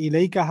أَوْحَيْنَا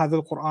إِلَيْكَ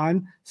هَذَا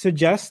الْقُرْآنِ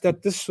suggests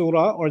that this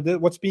surah, or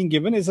what's being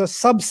given, is a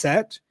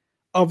subset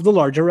of the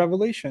larger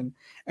revelation.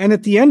 And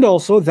at the end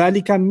also,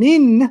 ذَلِكَ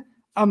مِنْ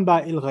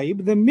أَنْبَاءِ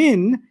الْغَيْبِ. The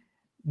min,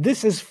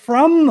 this is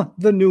from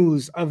the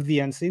news of the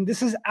unseen.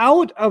 This is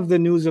out of the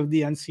news of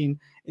the unseen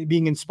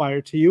being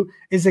inspired to you,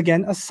 is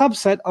again a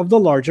subset of the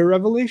larger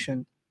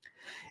revelation.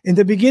 In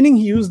the beginning,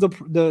 he used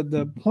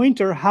the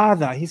pointer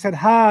هذا. He said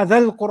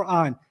هذا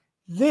القرآن.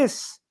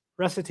 This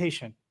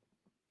recitation,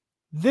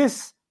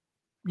 this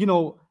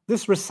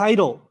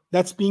recital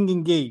that's being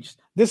engaged,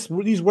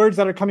 these words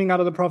that are coming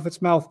out of the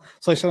Prophet's mouth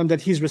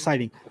that he's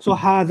reciting. So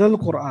هذا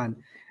القرآن,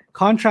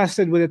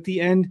 contrasted with at the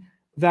end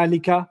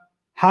ذلك.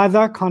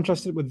 هذا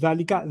contrasted with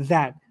ذلك,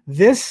 that.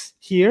 This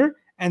here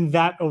and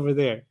that over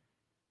there.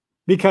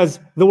 Because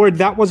the word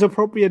that was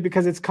appropriate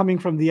because it's coming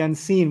from the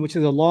unseen, which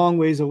is a long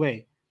ways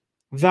away.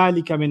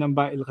 ذَلِكَ مِنْ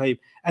أَنْبَاءِ الْغَيْبِ.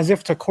 As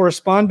if to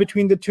correspond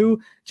between the two,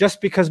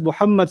 just because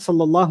Muhammad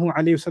sallallahu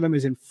alayhi wasallam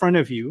is in front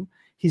of you,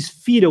 he's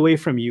feet away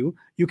from you,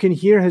 you can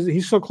hear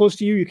he's so close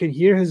to you, you can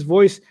hear his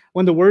voice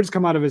when the words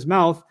come out of his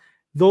mouth.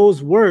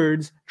 Those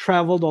words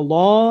traveled a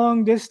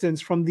long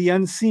distance from the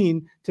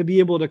unseen to be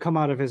able to come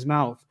out of his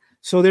mouth.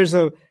 So there's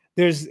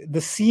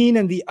the seen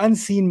and the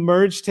unseen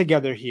merged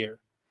together here.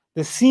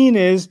 The seen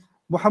is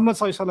Muhammad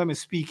sallallahu alayhi wasallam is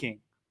speaking.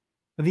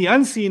 The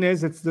unseen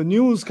is, it's the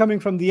news coming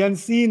from the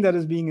unseen that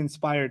is being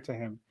inspired to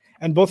him.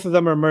 And both of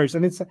them are merged.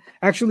 And it's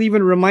actually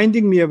even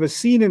reminding me of a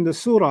scene in the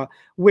surah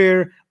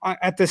where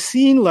at the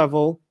scene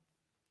level,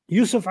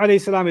 Yusuf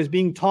alayhi salam is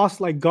being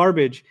tossed like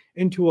garbage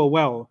into a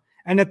well.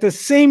 And at the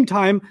same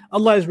time,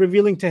 Allah is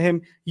revealing to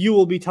him, you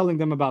will be telling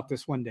them about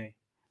this one day.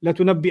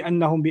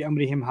 لَتُنَبِّئَنَّهُمْ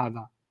بِأَمْرِهِمْ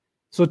هَذَا.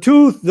 So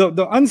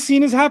the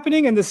unseen is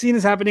happening and the seen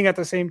is happening at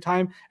the same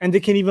time, and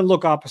they can even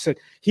look opposite.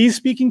 He's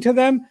speaking to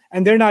them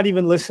and they're not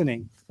even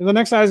listening. And the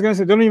next ayah is going to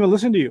say, they don't even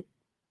listen to you.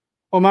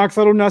 وَمَا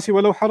أَكْثَرُ النَّاسِ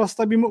وَلَوْ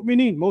حَرَصْتَ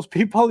بِمُؤْمِنِينَ. Most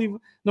people,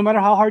 no matter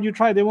how hard you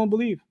try, they won't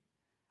believe.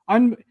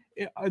 And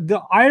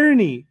the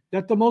irony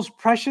that the most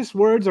precious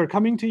words are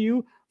coming to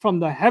you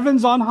from the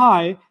heavens on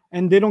high,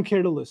 and they don't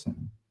care to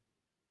listen.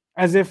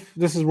 As if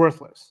this is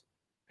worthless.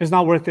 It's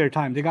not worth their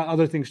time. They got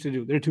other things to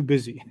do. They're too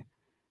busy.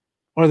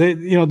 Or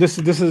this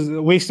is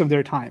a waste of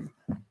their time.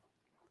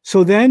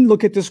 So then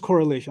look at this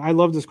correlation. I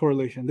love this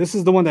correlation. This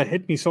is the one that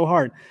hit me so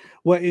hard.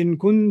 وَإِن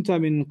كُنْتَ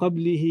مِن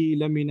قَبْلِهِ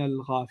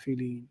لَمِنَ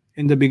الْغَافِلِينَ.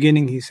 In the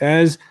beginning he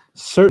says,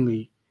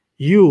 certainly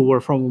you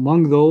were from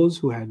among those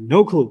who had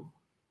no clue.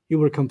 You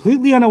were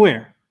completely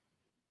unaware.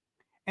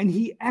 And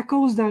he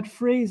echoes that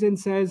phrase and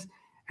says,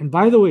 and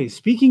by the way,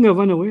 speaking of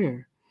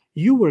unaware,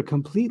 you were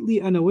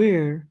completely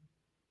unaware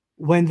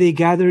when they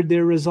gathered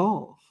their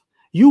resolve.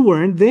 You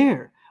weren't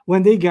there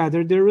when they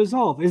gathered their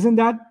resolve. Isn't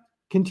that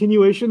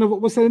continuation of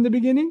what was said in the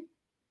beginning?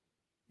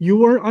 You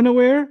were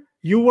unaware,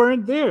 you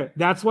weren't there.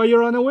 That's why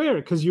you're unaware,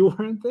 because you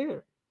weren't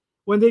there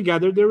when they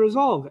gathered their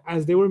resolve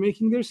as they were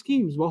making their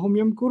schemes. وَهُمْ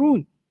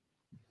يَمْكُرُونَ.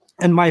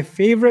 And my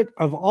favorite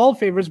of all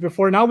favorites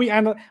before, now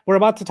we're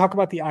about to talk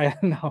about the ayah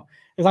now.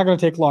 It's not going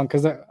to take long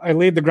because I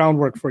laid the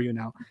groundwork for you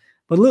now.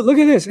 But look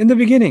at this in the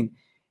beginning.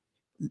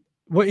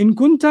 وَإِن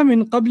كُنْتَ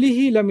مِن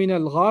قَبْلِهِ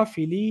لَمِنَ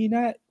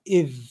الْغَافِلِينَ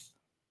إِذْ.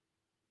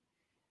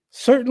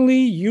 Certainly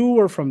you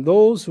were from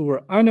those who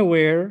were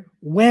unaware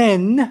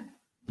when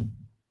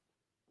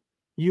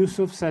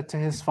Yusuf said to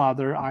his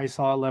father, I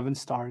saw 11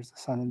 stars, the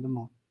sun and the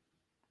moon.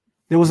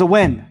 There was a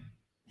when.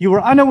 You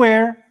were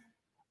unaware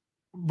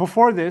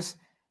before this,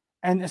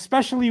 and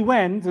especially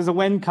when, there's a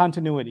when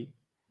continuity.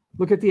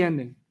 Look at the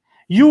ending.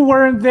 You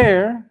weren't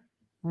there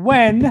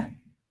when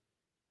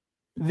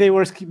they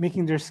were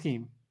making their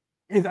scheme.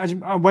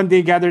 When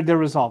they gathered their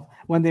resolve,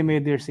 when they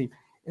made their scheme.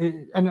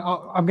 And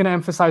I'm going to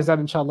emphasize that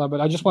inshallah,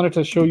 but I just wanted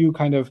to show you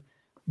kind of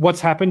what's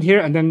happened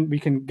here, and then we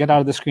can get out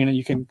of the screen and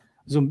you can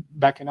zoom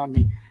back in on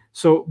me.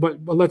 So, but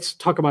let's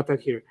talk about that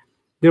here.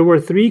 There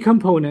were 3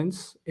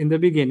 components in the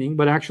beginning,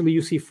 but actually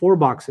you see 4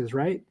 boxes,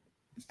 right?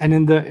 And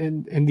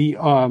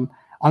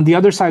on the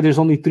other side, there's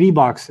only 3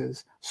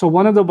 boxes. So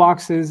one of the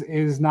boxes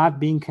is not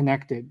being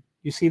connected.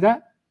 You see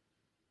that?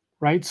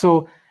 Right?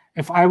 So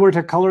if I were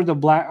to color the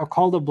black, or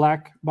call the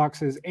black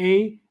boxes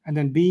A and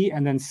then B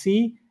and then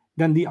C,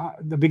 then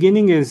the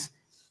beginning is,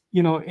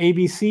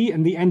 ABC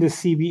and the end is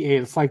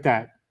CBA. It's like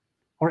that.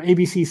 Or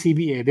ABC,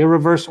 CBA. They're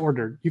reverse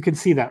ordered. You can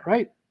see that,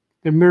 right?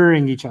 They're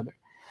mirroring each other.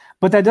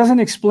 But that doesn't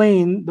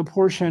explain the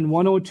portion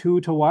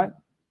 102 to what?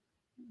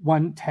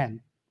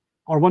 110.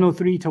 Or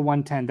 103 to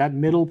 110, that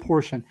middle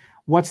portion.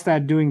 What's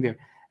that doing there?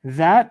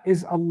 That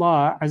is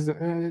Allah.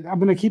 I'm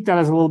going to keep that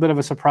as a little bit of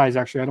a surprise,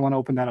 actually. I don't want to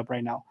open that up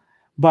right now.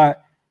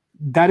 But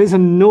that is a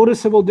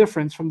noticeable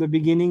difference from the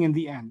beginning and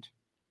the end.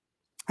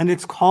 And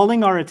it's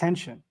calling our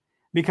attention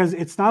because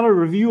it's not a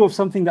review of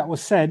something that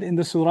was said in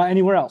the surah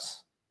anywhere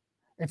else.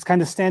 It's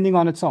kind of standing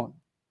on its own,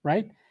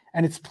 right?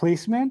 And its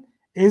placement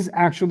is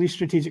actually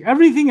strategic.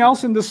 Everything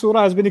else in the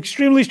surah has been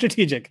extremely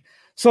strategic.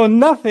 So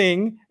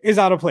nothing is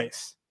out of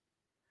place.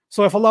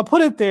 So if Allah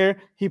put it there,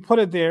 He put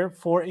it there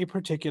for a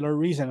particular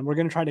reason. And we're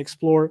going to try to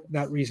explore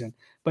that reason.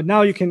 But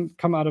now you can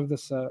come out of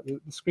this the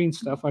screen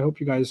stuff. I hope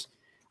you guys,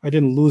 I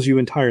didn't lose you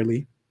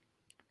entirely.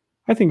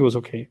 I think it was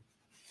okay.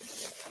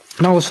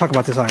 Now let's talk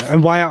about this ayah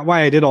and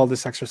why I did all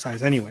this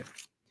exercise anyway.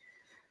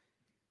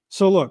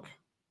 So look,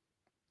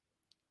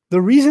 the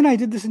reason I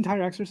did this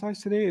entire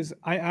exercise today is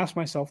I asked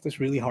myself this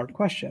really hard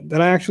question that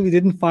I actually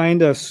didn't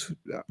find a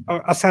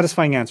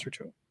satisfying answer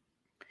to.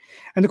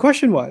 And the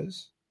question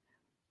was,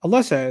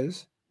 Allah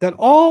says that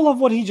all of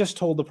what He just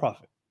told the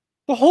Prophet,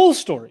 the whole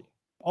story,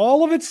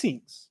 all of its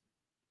scenes,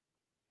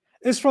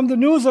 is from the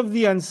news of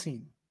the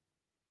unseen.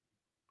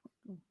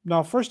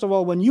 Now, first of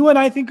all, when you and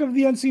I think of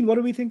the unseen, what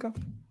do we think of?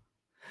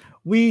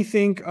 We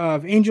think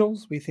of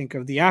angels, we think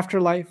of the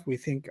afterlife, we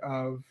think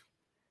of,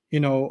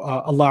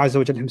 Allah Azza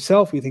wa Jalla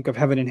Himself, we think of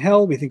heaven and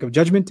hell, we think of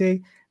Judgment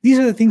Day. These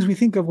are the things we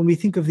think of when we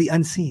think of the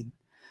unseen.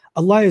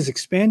 Allah is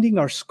expanding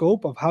our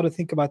scope of how to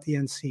think about the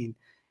unseen.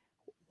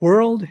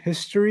 World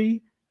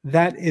history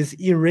that is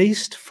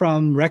erased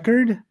from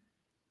record,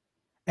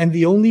 and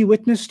the only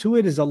witness to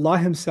it is Allah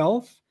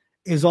Himself,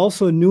 is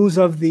also news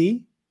of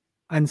the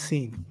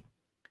unseen.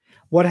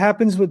 What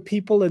happens with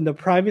people in the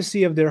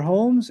privacy of their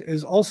homes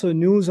is also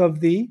news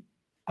of the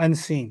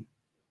unseen.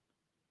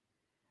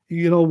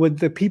 With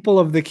the people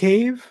of the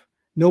cave,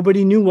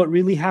 nobody knew what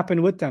really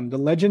happened with them. The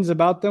legends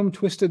about them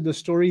twisted the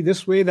story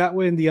this way, that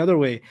way, and the other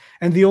way.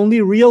 And the only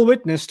real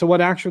witness to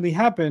what actually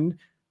happened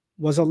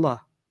was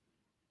Allah.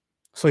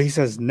 So He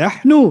says,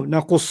 نَحْنُ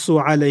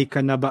نَقُصُّ عَلَيْكَ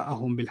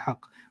نَبَأَهُمْ بِالْحَقِّ.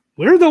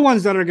 We're the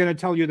ones that are going to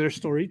tell you their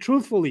story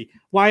truthfully.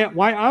 Why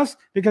us?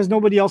 Because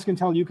nobody else can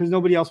tell you, because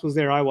nobody else was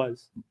there. I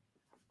was.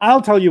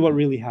 I'll tell you what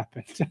really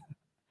happened.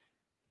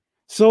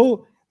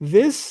 So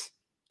this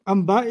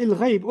Amba'il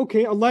Ghaib,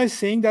 okay, Allah is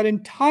saying that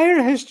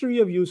entire history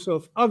of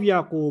Yusuf, of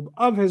Yaqub,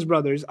 of his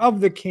brothers, of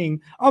the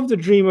king, of the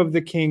dream of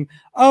the king,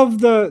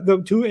 of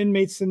the 2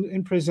 inmates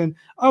in prison,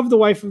 of the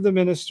wife of the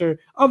minister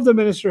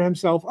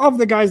himself, of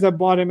the guys that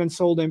bought him and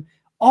sold him,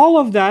 all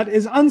of that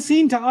is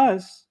unseen to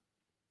us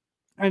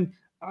and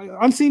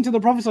unseen to the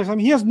Prophet ﷺ.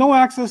 He has no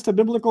access to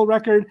biblical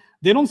record.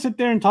 They don't sit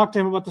there and talk to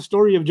him about the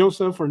story of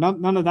Joseph or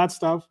none of that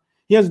stuff.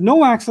 He has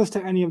no access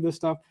to any of this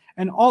stuff.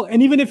 And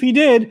even if he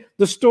did,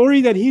 the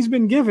story that he's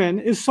been given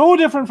is so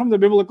different from the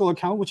biblical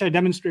account, which I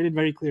demonstrated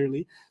very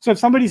clearly. So if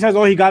somebody says,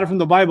 oh, he got it from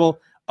the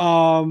Bible,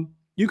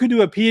 you could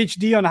do a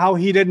PhD on how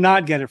he did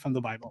not get it from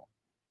the Bible.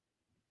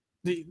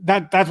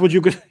 That's what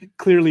you could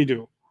clearly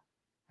do,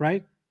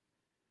 right?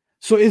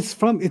 So it's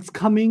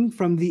coming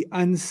from the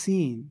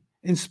unseen,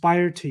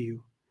 inspired to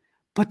you.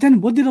 But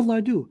then what did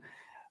Allah do?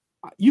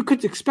 You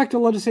could expect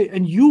Allah to say,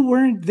 and you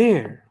weren't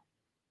there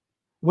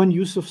when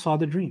Yusuf saw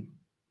the dream.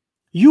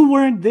 You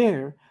weren't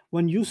there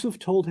when Yusuf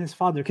told his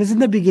father. Because in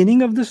the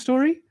beginning of the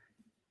story,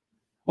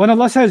 when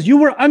Allah says, you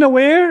were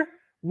unaware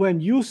when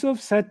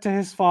Yusuf said to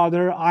his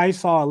father, I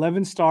saw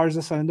 11 stars,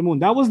 the sun and the moon.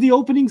 That was the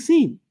opening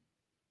scene.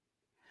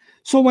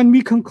 So when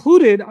we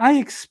concluded, I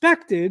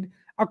expected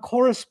a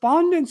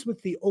correspondence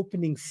with the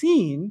opening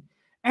scene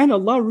and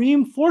Allah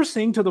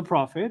reinforcing to the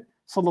Prophet,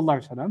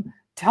 ﷺ,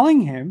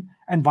 telling him,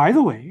 and by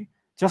the way,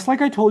 just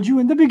like I told you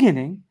in the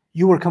beginning,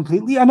 you were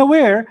completely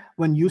unaware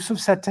when Yusuf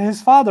said to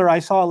his father, I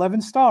saw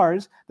 11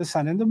 stars, the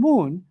sun and the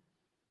moon.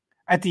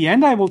 At the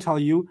end, I will tell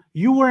you,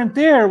 you weren't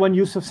there when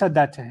Yusuf said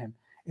that to him.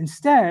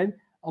 Instead,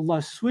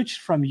 Allah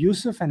switched from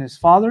Yusuf and his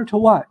father to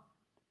what?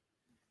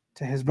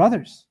 To his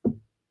brothers.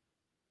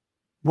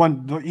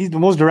 The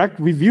most direct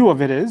view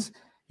of it is,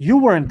 you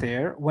weren't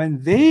there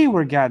when they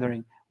were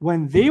gathering,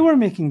 when they were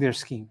making their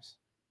schemes.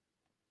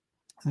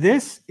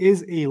 This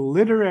is a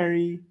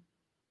literary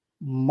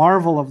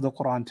marvel of the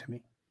Quran to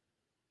me.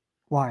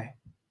 Why?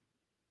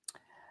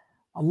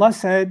 Allah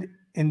said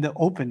in the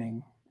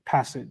opening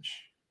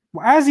passage,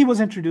 as he was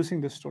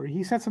introducing this story,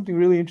 he said something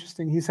really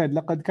interesting. He said,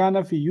 لَقَدْ كَانَ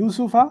فِي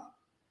يُوسُفَ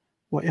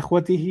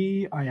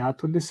وَإِخْوَتِهِ آيَاتٌ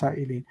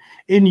لِلسَّائِلِينَ.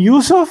 In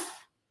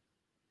Yusuf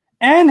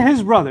and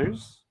his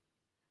brothers,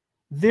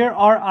 there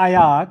are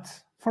ayat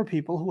for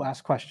people who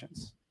ask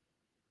questions.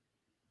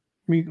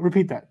 Let me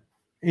repeat that.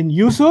 In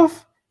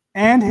Yusuf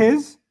and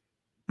his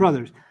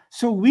brothers.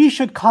 So we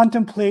should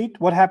contemplate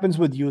what happens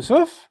with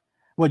Yusuf,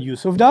 what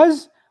Yusuf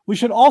does. We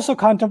should also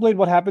contemplate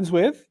what happens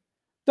with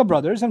the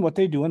brothers and what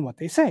they do and what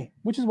they say,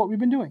 which is what we've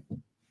been doing.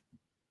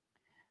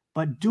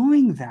 But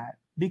doing that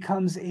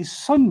becomes a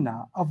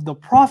sunnah of the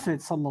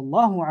Prophet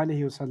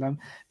ﷺ,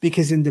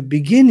 because in the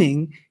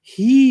beginning,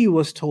 he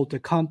was told to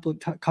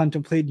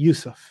contemplate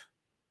Yusuf.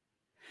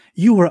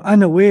 You were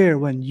unaware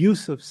when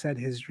Yusuf said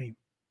his dream.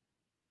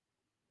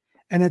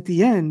 And at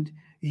the end,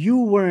 you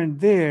weren't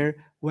there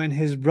when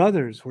his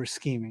brothers were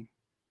scheming.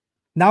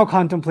 Now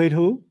contemplate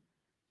who?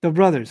 The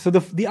brothers. So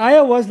the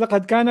ayah was,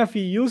 لَقَدْ كَانَ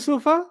فِي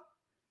يُوسُفَ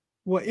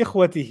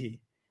وَإِخْوَتِهِ.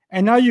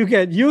 And now you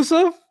get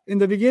Yusuf in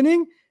the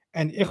beginning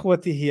and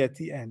إِخْوَتِهِ at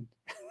the end.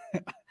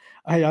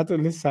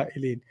 Ayatul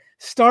Lisa'ilin.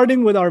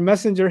 Starting with our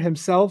messenger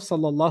himself,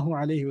 sallallahu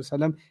alayhi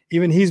wasallam,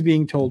 even he's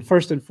being told,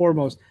 first and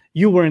foremost,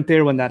 you weren't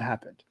there when that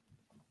happened.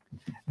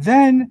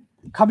 Then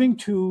coming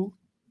to,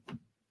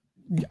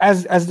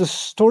 as the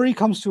story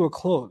comes to a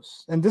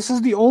close, and this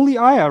is the only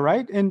ayah,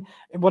 right? And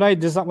when I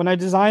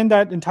designed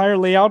that entire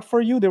layout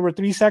for you, there were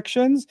 3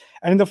 sections,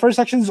 and in the first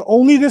section is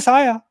only this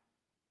ayah.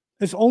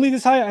 It's only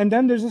this ayah, and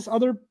then there's this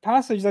other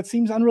passage that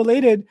seems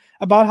unrelated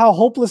about how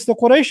hopeless the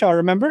Quraysh are,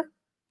 remember?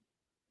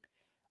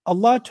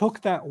 Allah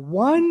took that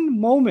one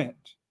moment,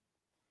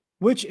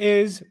 which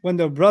is when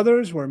the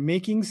brothers were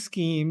making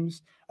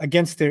schemes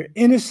against their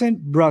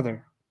innocent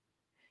brother.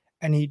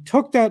 And he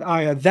took that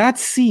ayah, that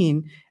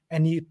scene,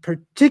 and he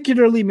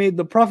particularly made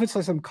the Prophet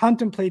ﷺ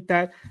contemplate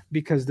that,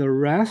 because the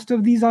rest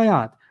of these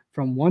ayat,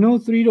 from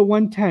 103 to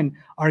 110,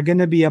 are going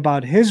to be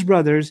about his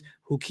brothers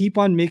who keep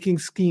on making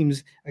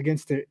schemes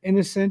against their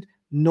innocent,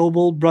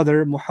 noble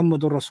brother,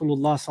 Muhammadur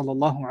Rasulullah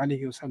sallallahu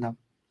alaihi wasallam.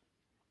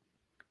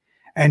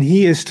 And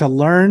he is to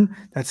learn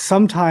that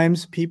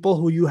sometimes people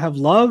who you have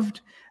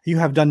loved, you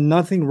have done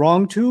nothing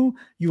wrong to,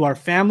 you are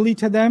family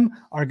to them,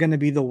 are going to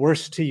be the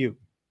worst to you.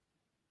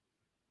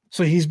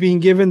 So he's being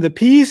given the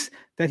piece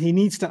that he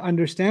needs to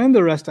understand.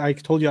 The rest, I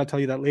told you, I'll tell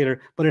you that later,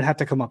 but it had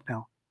to come up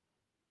now.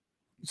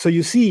 So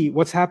you see,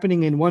 what's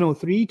happening in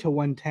 103 to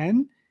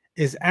 110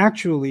 is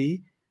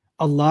actually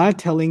Allah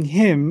telling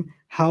him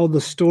how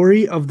the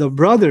story of the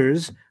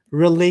brothers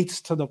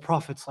relates to the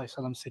Prophet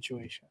ﷺ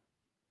situation.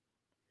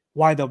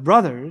 Why the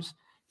brothers?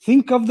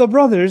 Think of the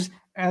brothers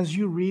as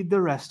you read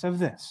the rest of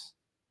this.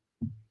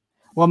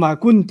 وَمَا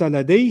كُنْتَ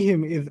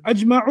لَدَيْهِمْ إِذْ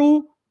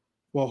أَجْمَعُوا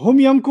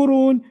وَهُمْ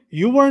يَمْكُرُونَ.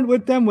 You weren't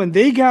with them when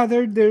they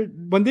gathered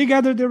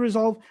their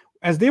resolve,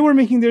 as they were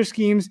making their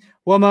schemes.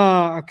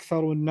 وَمَا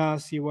أَكْثَرُ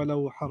النَّاسِ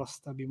وَلَوْ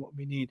حَرَصْتَ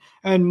بِمُؤْمِنِينَ.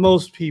 And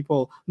most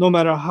people, no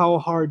matter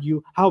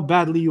how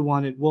badly you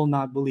want it, will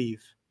not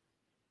believe.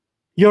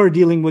 You're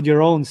dealing with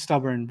your own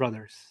stubborn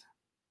brothers.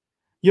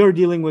 You're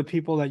dealing with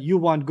people that you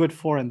want good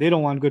for and they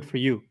don't want good for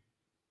you.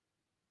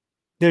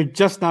 They're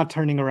just not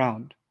turning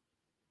around.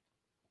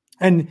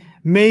 And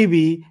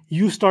maybe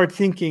you start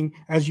thinking,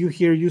 as you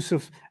hear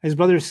Yusuf, his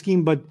brother's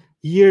scheme, but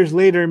years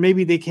later,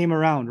 maybe they came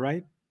around,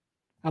 right?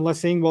 Allah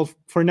saying, well,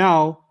 for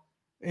now,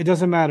 it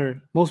doesn't matter.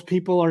 Most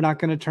people are not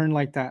going to turn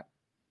like that.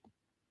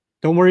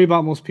 Don't worry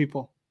about most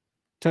people.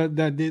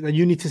 That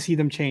you need to see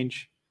them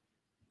change.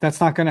 That's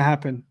not going to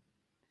happen.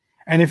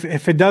 And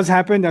if it does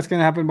happen, that's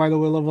going to happen by the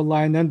will of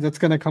Allah, and then that's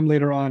going to come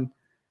later on,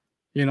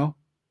 you know.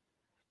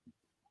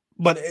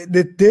 But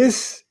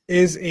this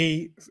is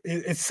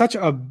it's such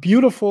a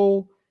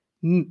beautiful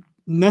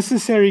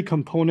necessary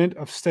component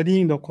of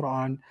studying the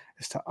Quran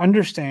is to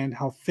understand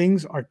how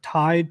things are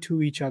tied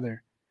to each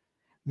other.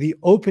 The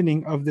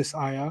opening of this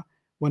ayah,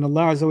 when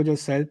Allah Azza wa Jalla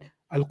said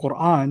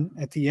Al-Quran,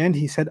 at the end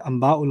He said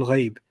Anba'ul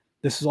Ghaib.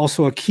 This is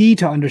also a key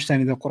to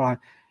understanding the Quran.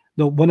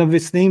 One of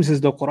its names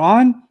is the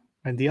Quran,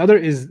 and the other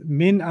is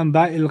Min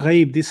Anba'il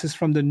Ghaib. This is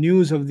from the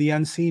news of the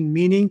unseen,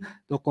 meaning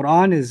the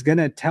Quran is going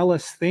to tell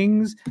us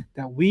things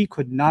that we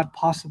could not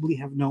possibly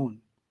have known.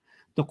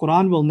 The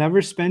Quran will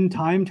never spend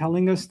time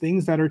telling us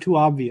things that are too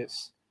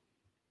obvious,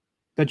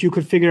 that you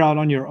could figure out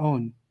on your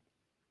own.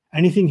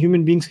 Anything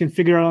human beings can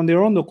figure out on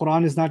their own, the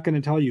Quran is not going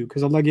to tell you,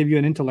 because Allah gave you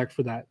an intellect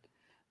for that.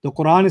 The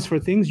Quran is for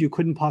things you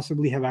couldn't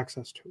possibly have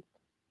access to.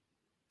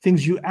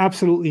 Things you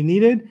absolutely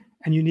needed,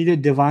 and you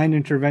needed divine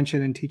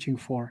intervention and teaching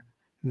for.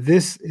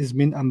 This is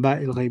min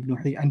anba'il ghaib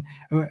nuhi.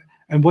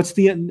 And what's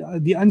the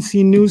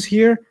unseen news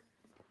here?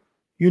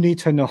 You need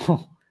to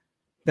know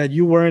that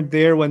you weren't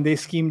there when they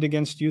schemed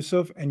against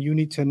Yusuf, and you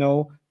need to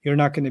know you're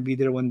not going to be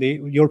there when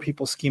your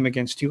people scheme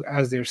against you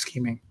as they're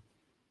scheming.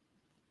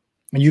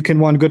 And you can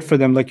want good for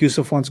them like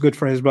Yusuf wants good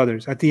for his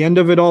brothers. At the end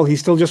of it all, he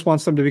still just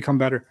wants them to become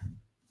better.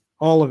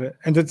 All of it.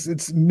 And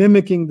it's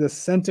mimicking the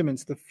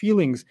sentiments, the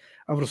feelings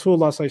of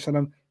Rasulullah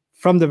ﷺ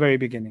from the very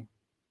beginning.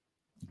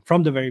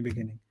 From the very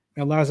beginning.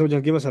 May Allah Azza wa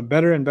Jalla give us a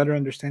better and better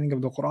understanding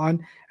of the Quran,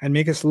 and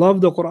make us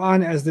love the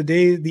Quran as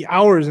the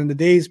hours and the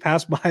days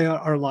pass by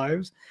our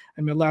lives.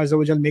 And may Allah Azza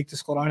wa Jalla make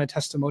this Quran a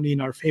testimony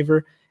in our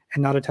favor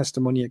and not a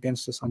testimony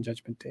against us on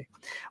Judgment Day.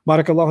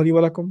 Barakallahu li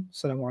wa lakum.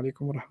 Assalamu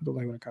alaikum wa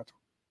rahmatullahi wa barakatuh.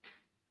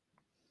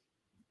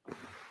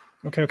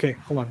 Okay,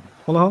 hold on.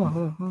 Hold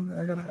on.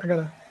 I got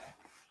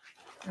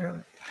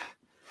it.